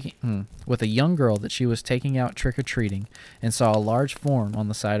with a young girl that she was taking out trick-or-treating, and saw a large form on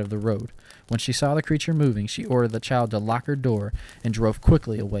the side of the road. When she saw the creature moving, she ordered the child to lock her door and drove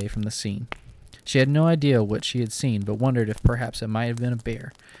quickly away from the scene. She had no idea what she had seen, but wondered if perhaps it might have been a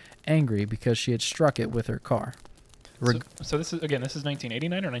bear, angry because she had struck it with her car. So this is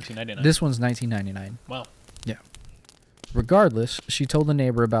 1989 or 1999? This one's 1999. Wow. Yeah. Regardless, she told the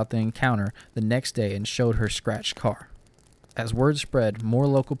neighbor about the encounter the next day and showed her scratched car. As word spread, more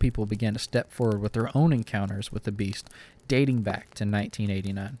local people began to step forward with their own encounters with the beast, dating back to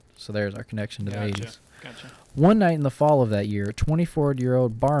 1989. So there's our connection to the 80s. Gotcha. One night in the fall of that year,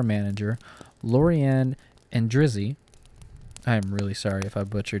 24-year-old bar manager Lorianne Andrizzi, I am really sorry if I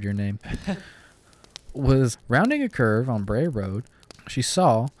butchered your name, was rounding a curve on Bray Road. She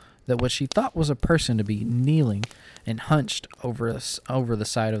saw that what she thought was a person to be kneeling and hunched over the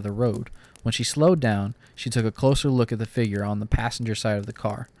side of the road. When she slowed down, she took a closer look at the figure on the passenger side of the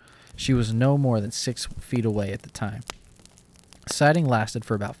car. She was no more than 6 feet away at the time. The sighting lasted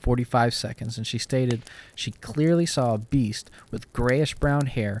for about 45 seconds, and she stated she clearly saw a beast with grayish-brown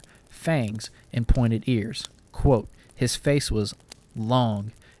hair, fangs, and pointed ears. Quote, his face was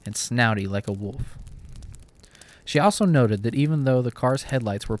long and snouty like a wolf. She also noted that even though the car's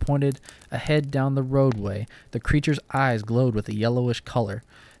headlights were pointed ahead down the roadway, the creature's eyes glowed with a yellowish color,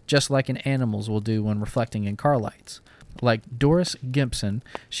 just like an animal's will do when reflecting in car lights. Like Doris Gibson,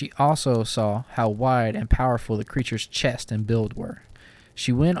 she also saw how wide and powerful the creature's chest and build were.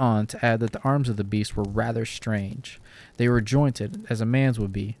 She went on to add that the arms of the beast were rather strange. They were jointed, as a man's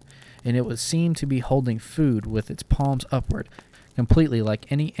would be, and it would seem to be holding food with its palms upward, completely like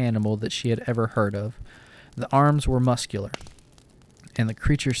any animal that she had ever heard of. The arms were muscular, and the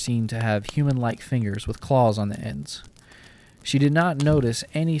creature seemed to have human-like fingers with claws on the ends. She did not notice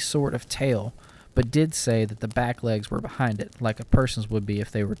any sort of tail, but did say that the back legs were behind it, like a person's would be if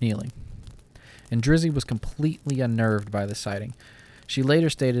they were kneeling. and Drizzy was completely unnerved by the sighting. She later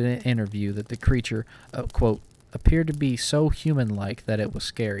stated in an interview that the creature, quote, appeared to be so human-like that it was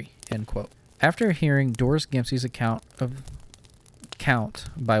scary, end quote. After hearing Doris Gimpsey's account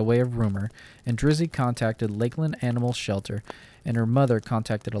by way of rumor, and Drizzy contacted Lakeland Animal Shelter, and her mother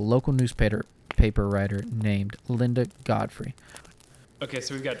contacted a local newspaper writer named Linda Godfrey. Okay,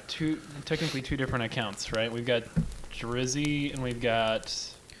 so we've got technically two different accounts, right? We've got Drizzy and we've got...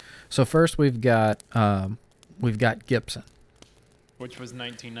 So first we've got Gibson. Which was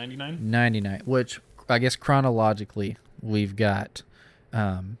 1999? 99, which I guess chronologically we've got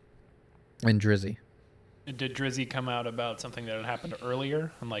and Drizzy. Did Drizzy come out about something that had happened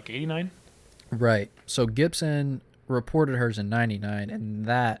earlier in like 89? Right. So Gibson reported hers in 99, and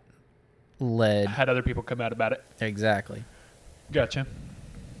that led... Had other people come out about it. Exactly. Gotcha.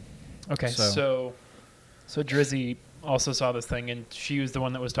 Okay, so Drizzy also saw this thing, and she was the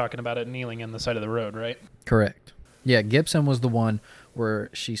one that was talking about it kneeling in the side of the road, right? Correct. Yeah, Gibson was the one where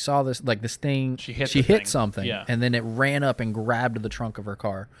she saw this, like this thing, she hit something, yeah. And then it ran up and grabbed the trunk of her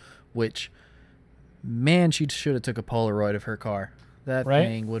car, which, man, she should have took a Polaroid of her car. That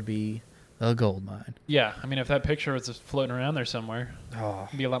thing would be a gold mine. Yeah, I mean, if that picture was just floating around there somewhere,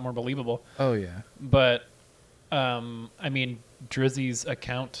 it'd be a lot more believable. Oh, yeah. But, I mean, Drizzy's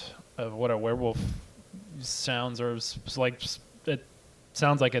account of what a werewolf sounds it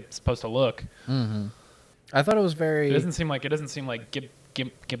sounds like it's supposed to look. Mm-hmm. I thought it was very... It doesn't seem like Gibson.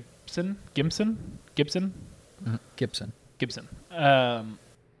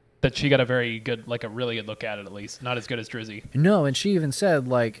 That she got a very good, like a really good look at it, at least. Not as good as Drizzy. No, and she even said,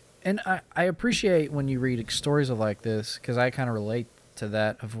 like... And I appreciate when you read stories of like this, because I kind of relate to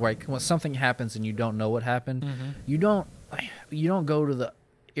that, of like when something happens and you don't know what happened, you don't go to the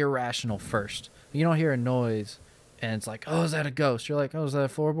irrational first. You don't hear a noise, and it's like, oh, is that a ghost? You're like, oh, is that a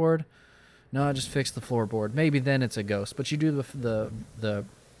floorboard? No, I just fixed the floorboard. Maybe then it's a ghost. But you do the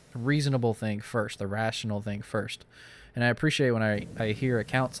reasonable thing first, the rational thing first. And I appreciate when I hear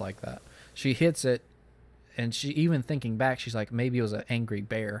accounts like that. She hits it, and she, even thinking back, she's like, maybe it was an angry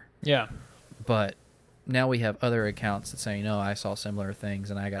bear. Yeah. But now we have other accounts that say, no, I saw similar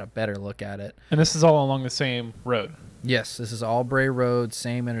things, and I got a better look at it. And this is all along the same road. Yes, this is all Bray Road,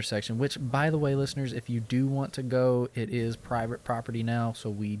 same intersection, which, by the way, listeners, if you do want to go, it is private property now,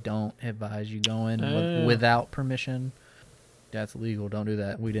 so we don't advise you going without permission. That's illegal. Don't do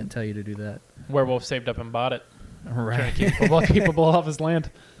that. We didn't tell you to do that. Werewolf saved up and bought it. Right. Trying to keep people off his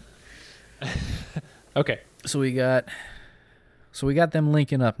land. Okay. So we got them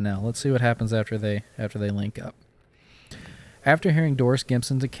linking up now. Let's see what happens after they link up. After hearing Doris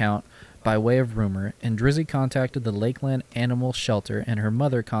Gimpson's account by way of rumor, and Drizzy contacted the Lakeland Animal Shelter, and her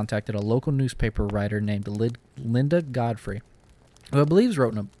mother contacted a local newspaper writer named Linda Godfrey, who I believe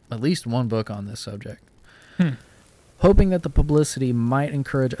wrote at least one book on this subject. Hoping that the publicity might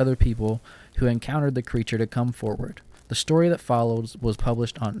encourage other people who encountered the creature to come forward. The story that followed was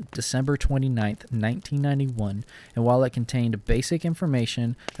published on December 29th, 1991, and while it contained basic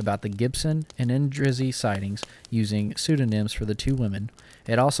information about the Gibson and Drizzy sightings using pseudonyms for the two women,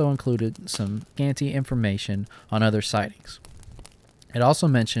 it also included some scanty information on other sightings. It also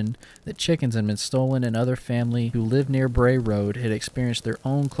mentioned that chickens had been stolen, and other family who lived near Bray Road had experienced their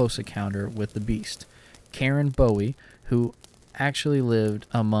own close encounter with the beast. Karen Bowie, who actually lived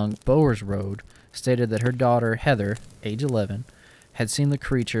among Bowers Road, stated that her daughter, Heather, age 11, had seen the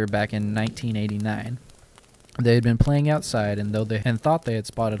creature back in 1989. They had been playing outside and thought they had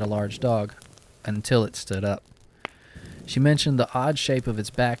spotted a large dog until it stood up. She mentioned the odd shape of its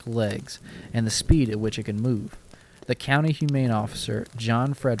back legs and the speed at which it could move. The county humane officer,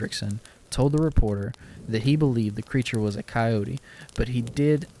 John Fredrickson, told the reporter that he believed the creature was a coyote, but he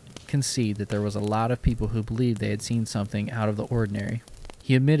did concede that there was a lot of people who believed they had seen something out of the ordinary.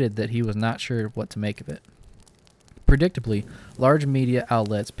 He admitted that he was not sure what to make of it. Predictably, large media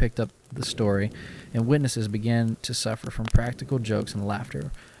outlets picked up the story, and witnesses began to suffer from practical jokes and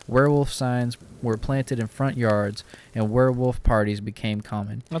laughter. Werewolf signs were planted in front yards, and werewolf parties became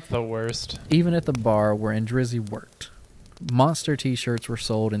common. That's the worst. Even at the bar where Drizzy worked. Monster t-shirts were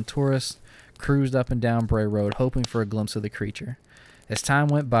sold, and tourists cruised up and down Bray Road hoping for a glimpse of the creature. As time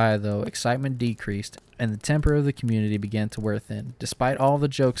went by, though, excitement decreased, and the temper of the community began to wear thin. Despite all the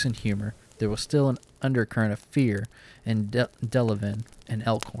jokes and humor, there was still an undercurrent of fear in Delavan and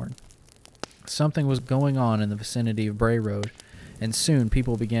Elkhorn. Something was going on in the vicinity of Bray Road, and soon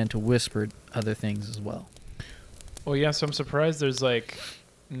people began to whisper other things as well. Well, yeah, so I'm surprised there's, like,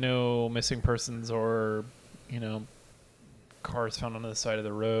 no missing persons or, cars found on the side of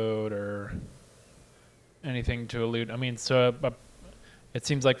the road or anything to allude. I mean, so it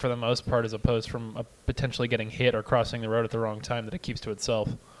seems like for the most part, as opposed from potentially getting hit or crossing the road at the wrong time, that it keeps to itself.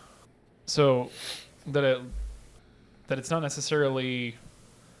 So that it's not necessarily.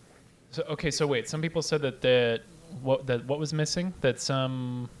 So, okay, so wait. Some people said that what was missing? That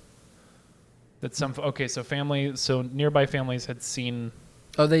some. Okay, so nearby families had seen.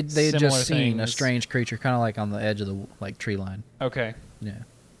 Oh, they had similar just seen a things. strange creature, kind of like on the edge of the tree line. Okay, Yeah,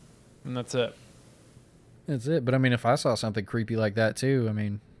 and that's it. that's it. But I mean, if I saw something creepy like that too, I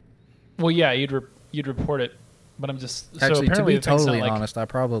mean, Well, yeah, you'd report it, but I'm just so actually, to apparently be the thing's not totally like, honest, I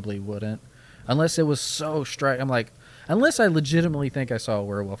probably wouldn't, unless it was so I'm like, unless I legitimately think I saw a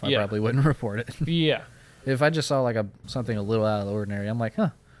werewolf, I Yeah. probably wouldn't report it. Yeah, If I just saw like something a little out of the ordinary, I'm like,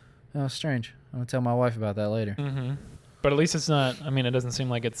 huh, oh, strange. I'm gonna tell my wife about that later. mm-hmm. But at least it's not. I mean, it doesn't seem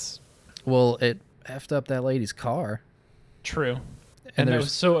like it's Well, it effed up that lady's car. true. And And that there's-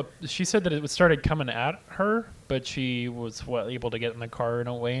 was so. She said that it started coming at her, but she was able to get in the car in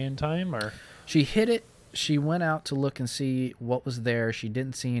a way in time, or She hit it. She went out to look and see what was there. She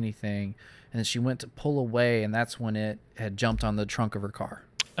didn't see anything. And she went to pull away, and that's when it had jumped on the trunk of her car.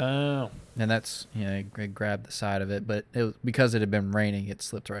 oh, And that's, it grabbed the side of it. But because it had been raining, it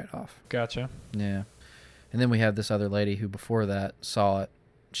slipped right off. gotcha. Yeah. And then we have this other lady who before that saw it.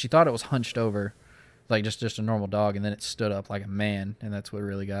 She thought it was hunched over, like just a normal dog, and then it stood up like a man, and that's what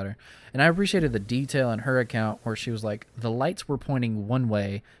really got her. And I appreciated the detail in her account where she was like, the lights were pointing one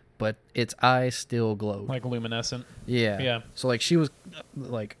way, but its eyes still glowed. Like luminescent. Yeah. Yeah. So like she was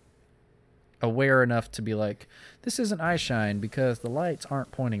like aware enough to be like, this isn't eye shine because the lights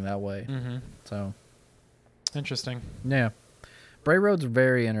aren't pointing that way. Mm-hmm. So Interesting. yeah. Bray Road's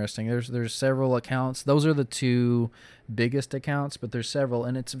very interesting. There's several accounts. Those are the two biggest accounts, but there's several,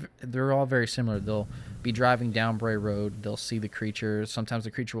 and they're all very similar. They'll be driving down Bray Road. They'll see the creature. Sometimes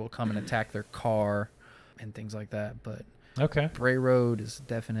the creature will come and attack their car, and things like that. But Okay. Bray Road is a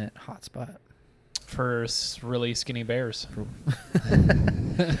definite hotspot. For really skinny bears.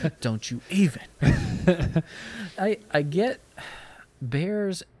 Don't you even? I get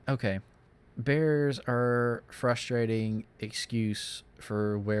bears. Okay. Bears are frustrating excuse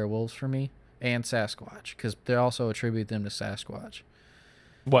for werewolves for me and Sasquatch because they also attribute them to Sasquatch.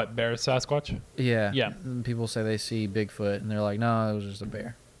 What, bear Sasquatch? Yeah. Yeah. People say they see Bigfoot and they're like, no, it was just a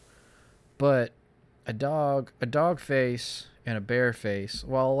bear. But a dog face and a bear face,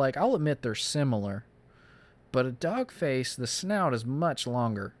 well, like I'll admit they're similar, but a dog face, the snout is much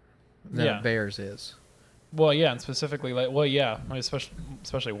longer than Yeah. a bear's is. Well, yeah, and specifically, like, well, yeah,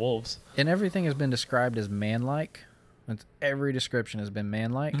 especially wolves. And everything has been described as man-like. Every description has been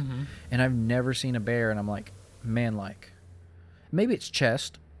man-like. Mm-hmm. And I've never seen a bear, and I'm like, man-like. Maybe it's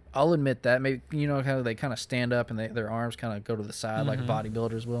chest. I'll admit that. Maybe, how they kind of stand up and their arms kind of go to the side like Mhm.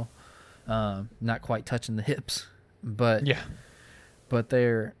 bodybuilders will. Not quite touching the hips. But Yeah. but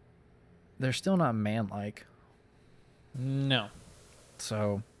they're still not man-like. No,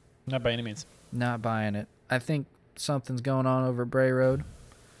 So, not by any means. not buying it. I think something's going on over at Bray Road.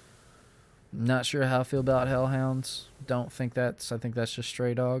 Not sure how I feel about hellhounds. I think that's just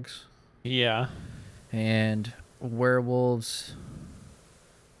stray dogs. Yeah. And werewolves,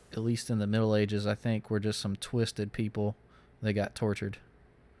 at least in the Middle Ages, I think were just some twisted people that got tortured.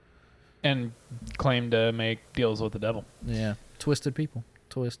 And claim to make deals with the devil. Yeah, twisted people.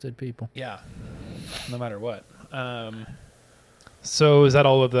 Yeah. No matter what. So is that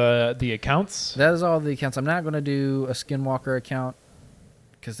all of the accounts? That is all the accounts. I'm not going to do a Skinwalker account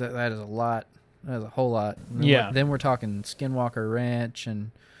because that is a lot. That is a whole lot. Yeah. Then we're talking Skinwalker Ranch,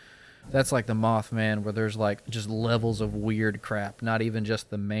 and that's like the Mothman, where there's like just levels of weird crap, not even just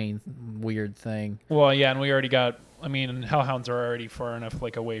the main weird thing. Well, yeah, and we already got. I mean, hellhounds are already far enough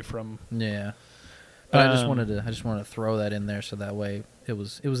like away from. Yeah. But I just Um, wanted to throw that in there so that way it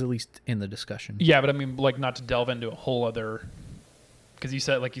was at least in the discussion. Yeah, but I mean, like, not to delve into a whole other. Because you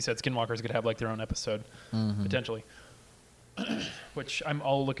said, skinwalkers could have like their own episode Mhm. potentially, which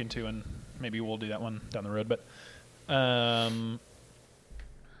I'll look into, and maybe we'll do that one down the road. But,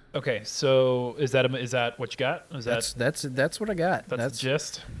 okay, so is that what you got? Is That's what I got. that's the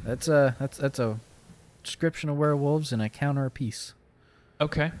gist? That's a description of werewolves and a counter piece.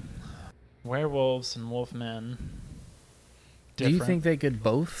 Okay, werewolves and wolfmen. Do you Different. think they could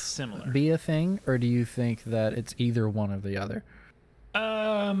both Similar. be a thing, or do you think that it's either one or the other?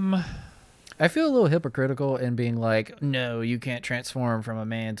 I feel a little hypocritical in being like, no, you can't transform from a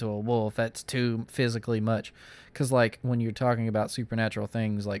man to a wolf. That's too physically much. Because, like, when you're talking about supernatural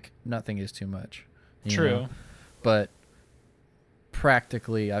things, like, nothing is too much. you True. know? But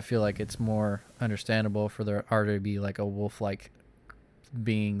practically, I feel like it's more understandable for there to be, like, a wolf-like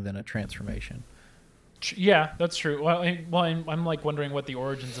being than a transformation. Yeah, that's true. Well, I'm like wondering what the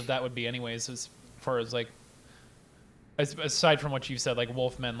origins of that would be, anyways, as far as like, aside from what you said, like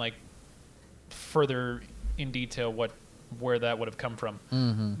Wolfmen, like further in detail where that would have come from.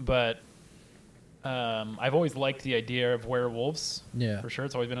 Mm-hmm. But I've always liked the idea of werewolves. Yeah. For sure,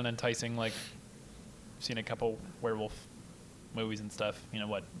 it's always been an enticing. Like, I've seen a couple werewolf movies and stuff. You know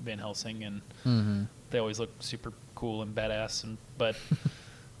what, Van Helsing, and Mm-hmm. they always look super cool and badass. And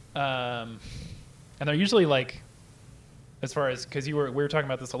they're usually like, as far as, because we were talking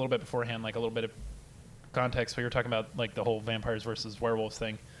about this a little bit beforehand, like a little bit of context. We were talking about like the whole vampires versus werewolves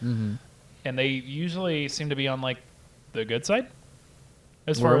thing, Mm-hmm. and they usually seem to be on like the good side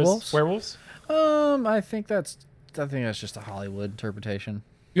as Werewolves? far as werewolves. I think that's just a Hollywood interpretation.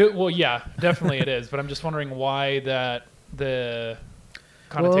 Yeah, well, yeah, definitely it is. But I'm just wondering why the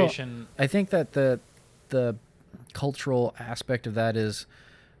connotation. Well, I think that the cultural aspect of that is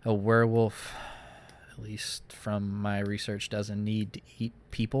a werewolf, at least from my research, doesn't need to eat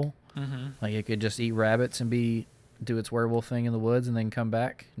people. Mm-hmm. Like it could just eat rabbits and do its werewolf thing in the woods and then come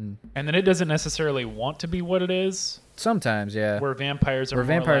back. And then it doesn't necessarily want to be what it is. sometimes, yeah. Where vampires are Where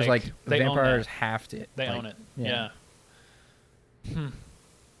more vampires like they vampires own have to. they like, own it. Yeah.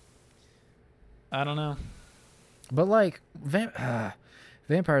 I don't know. But like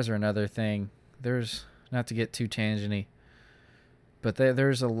vampires are another thing. There's, not to get too tangenty, but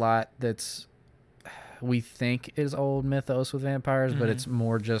there's a lot that's we think is old mythos with vampires, but it's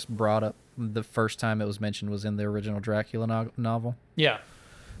more just brought up. The first time it was mentioned was in the original Dracula novel. Yeah.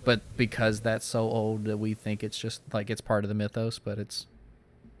 But because that's so old that we think it's just like it's part of the mythos, but it's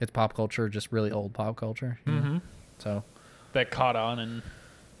pop culture, just really old pop culture. Mm-hmm. So That caught on and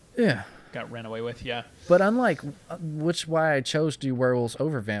yeah. got ran away with. Yeah. But unlike, why I chose to do werewolves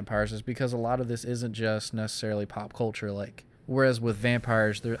over vampires is because a lot of this isn't just necessarily pop culture. Like, whereas with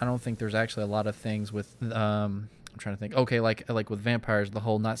vampires, I don't think there's actually a lot of things with. I'm trying to think. Okay, like with vampires, the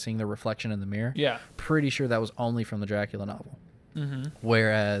whole not seeing the reflection in the mirror. Yeah. Pretty sure that was only from the Dracula novel. Mm-hmm.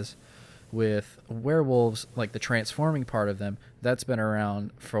 Whereas with werewolves, like the transforming part of them, that's been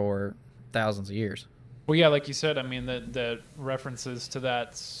around for thousands of years. Well, yeah, like you said, I mean, the references to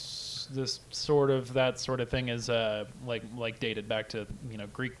that sort of thing is like dated back to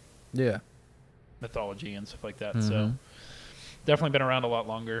Greek Yeah. mythology and stuff like that. Mm-hmm. So definitely been around a lot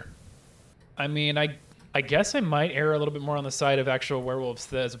longer. I mean, I guess I might err a little bit more on the side of actual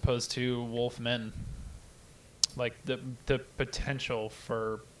werewolves as opposed to wolf men. Like the potential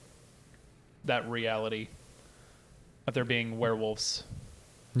for that reality of there being werewolves.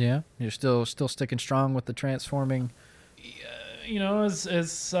 Yeah. You're still sticking strong with the transforming.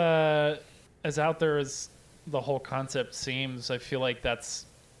 As out there as the whole concept seems, I feel like that's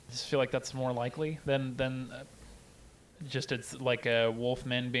more likely than just it's like a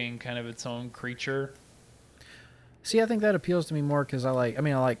wolfman being kind of its own creature. See, I think that appeals to me more because I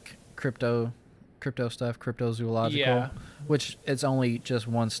like crypto stuff, cryptozoological, Yeah. which it's only just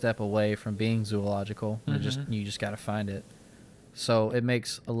one step away from being zoological. Mm-hmm. You just got to find it. So it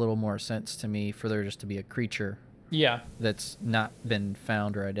makes a little more sense to me for there just to be a creature Yeah. that's not been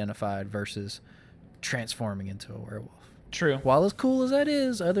found or identified versus transforming into a werewolf. True. While as cool as that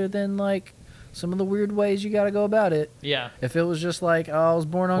is, other than like some of the weird ways you got to go about it. Yeah. If it was just like, I was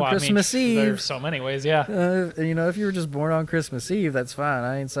born on Christmas Eve. There's so many ways, yeah. If you were just born on Christmas Eve, that's fine.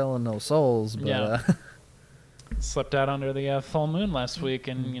 I ain't selling no souls. But, Yeah. Slept out under the full moon last week,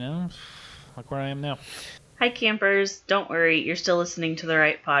 and look where I am now. Hi, campers. Don't worry, you're still listening to the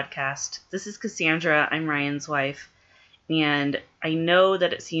right podcast. This is Cassandra. I'm Ryan's wife. And I know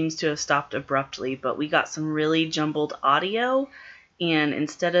that it seems to have stopped abruptly, but we got some really jumbled audio. And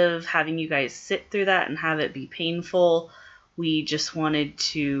instead of having you guys sit through that and have it be painful, we just wanted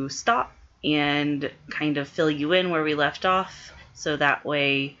to stop and kind of fill you in where we left off. So that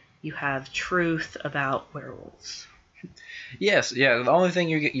way you have truth about werewolves. Yes, yeah. The only thing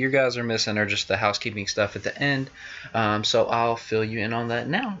you guys are missing are just the housekeeping stuff at the end. So I'll fill you in on that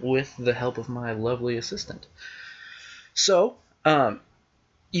now with the help of my lovely assistant. So,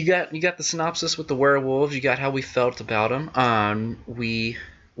 you got the synopsis with the werewolves. You got how we felt about them. We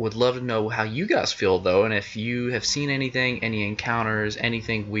would love to know how you guys feel though, and if you have seen anything, any encounters,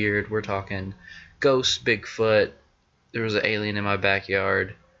 anything weird. We're talking ghosts, Bigfoot. There was an alien in my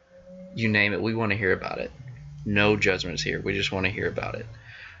backyard. You name it. We want to hear about it. No judgments here. We just want to hear about it.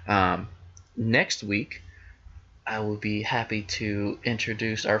 Next week, I will be happy to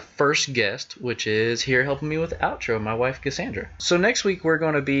introduce our first guest, which is here helping me with the outro, my wife Cassandra. So next week it's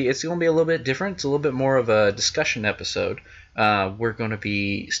going to be a little bit different. It's a little bit more of a discussion episode. We're going to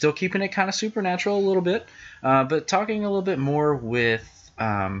be still keeping it kind of supernatural a little bit, but talking a little bit more with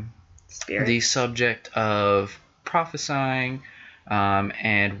Spirit. the subject of prophesying,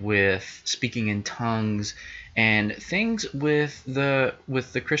 and with speaking in tongues, and things with the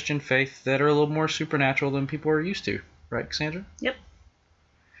Christian faith that are a little more supernatural than people are used to. Right, Cassandra? Yep.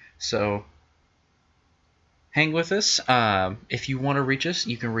 So hang with us. If you want to reach us,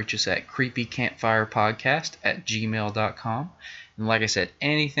 you can reach us at creepycampfirepodcast@gmail.com. And like I said,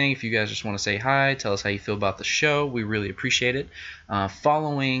 anything, if you guys just want to say hi, tell us how you feel about the show, we really appreciate it.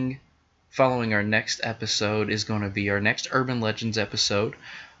 Following our next episode is going to be our next Urban Legends episode,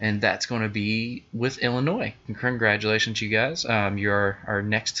 and that's going to be with Illinois. And congratulations, you guys. You're our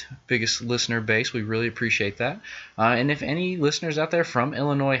next biggest listener base. We really appreciate that. And if any listeners out there from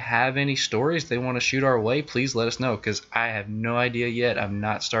Illinois have any stories they want to shoot our way, please let us know, because I have no idea yet. I've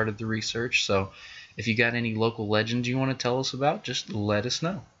not started the research, so if you got any local legends you want to tell us about, just let us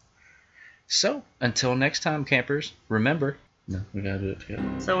know. So, until next time, campers, remember... No, we gotta do it together.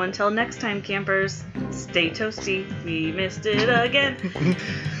 So until next time, campers, stay toasty. We missed it again.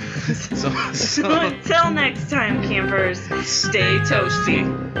 So Until next time, campers, stay toasty.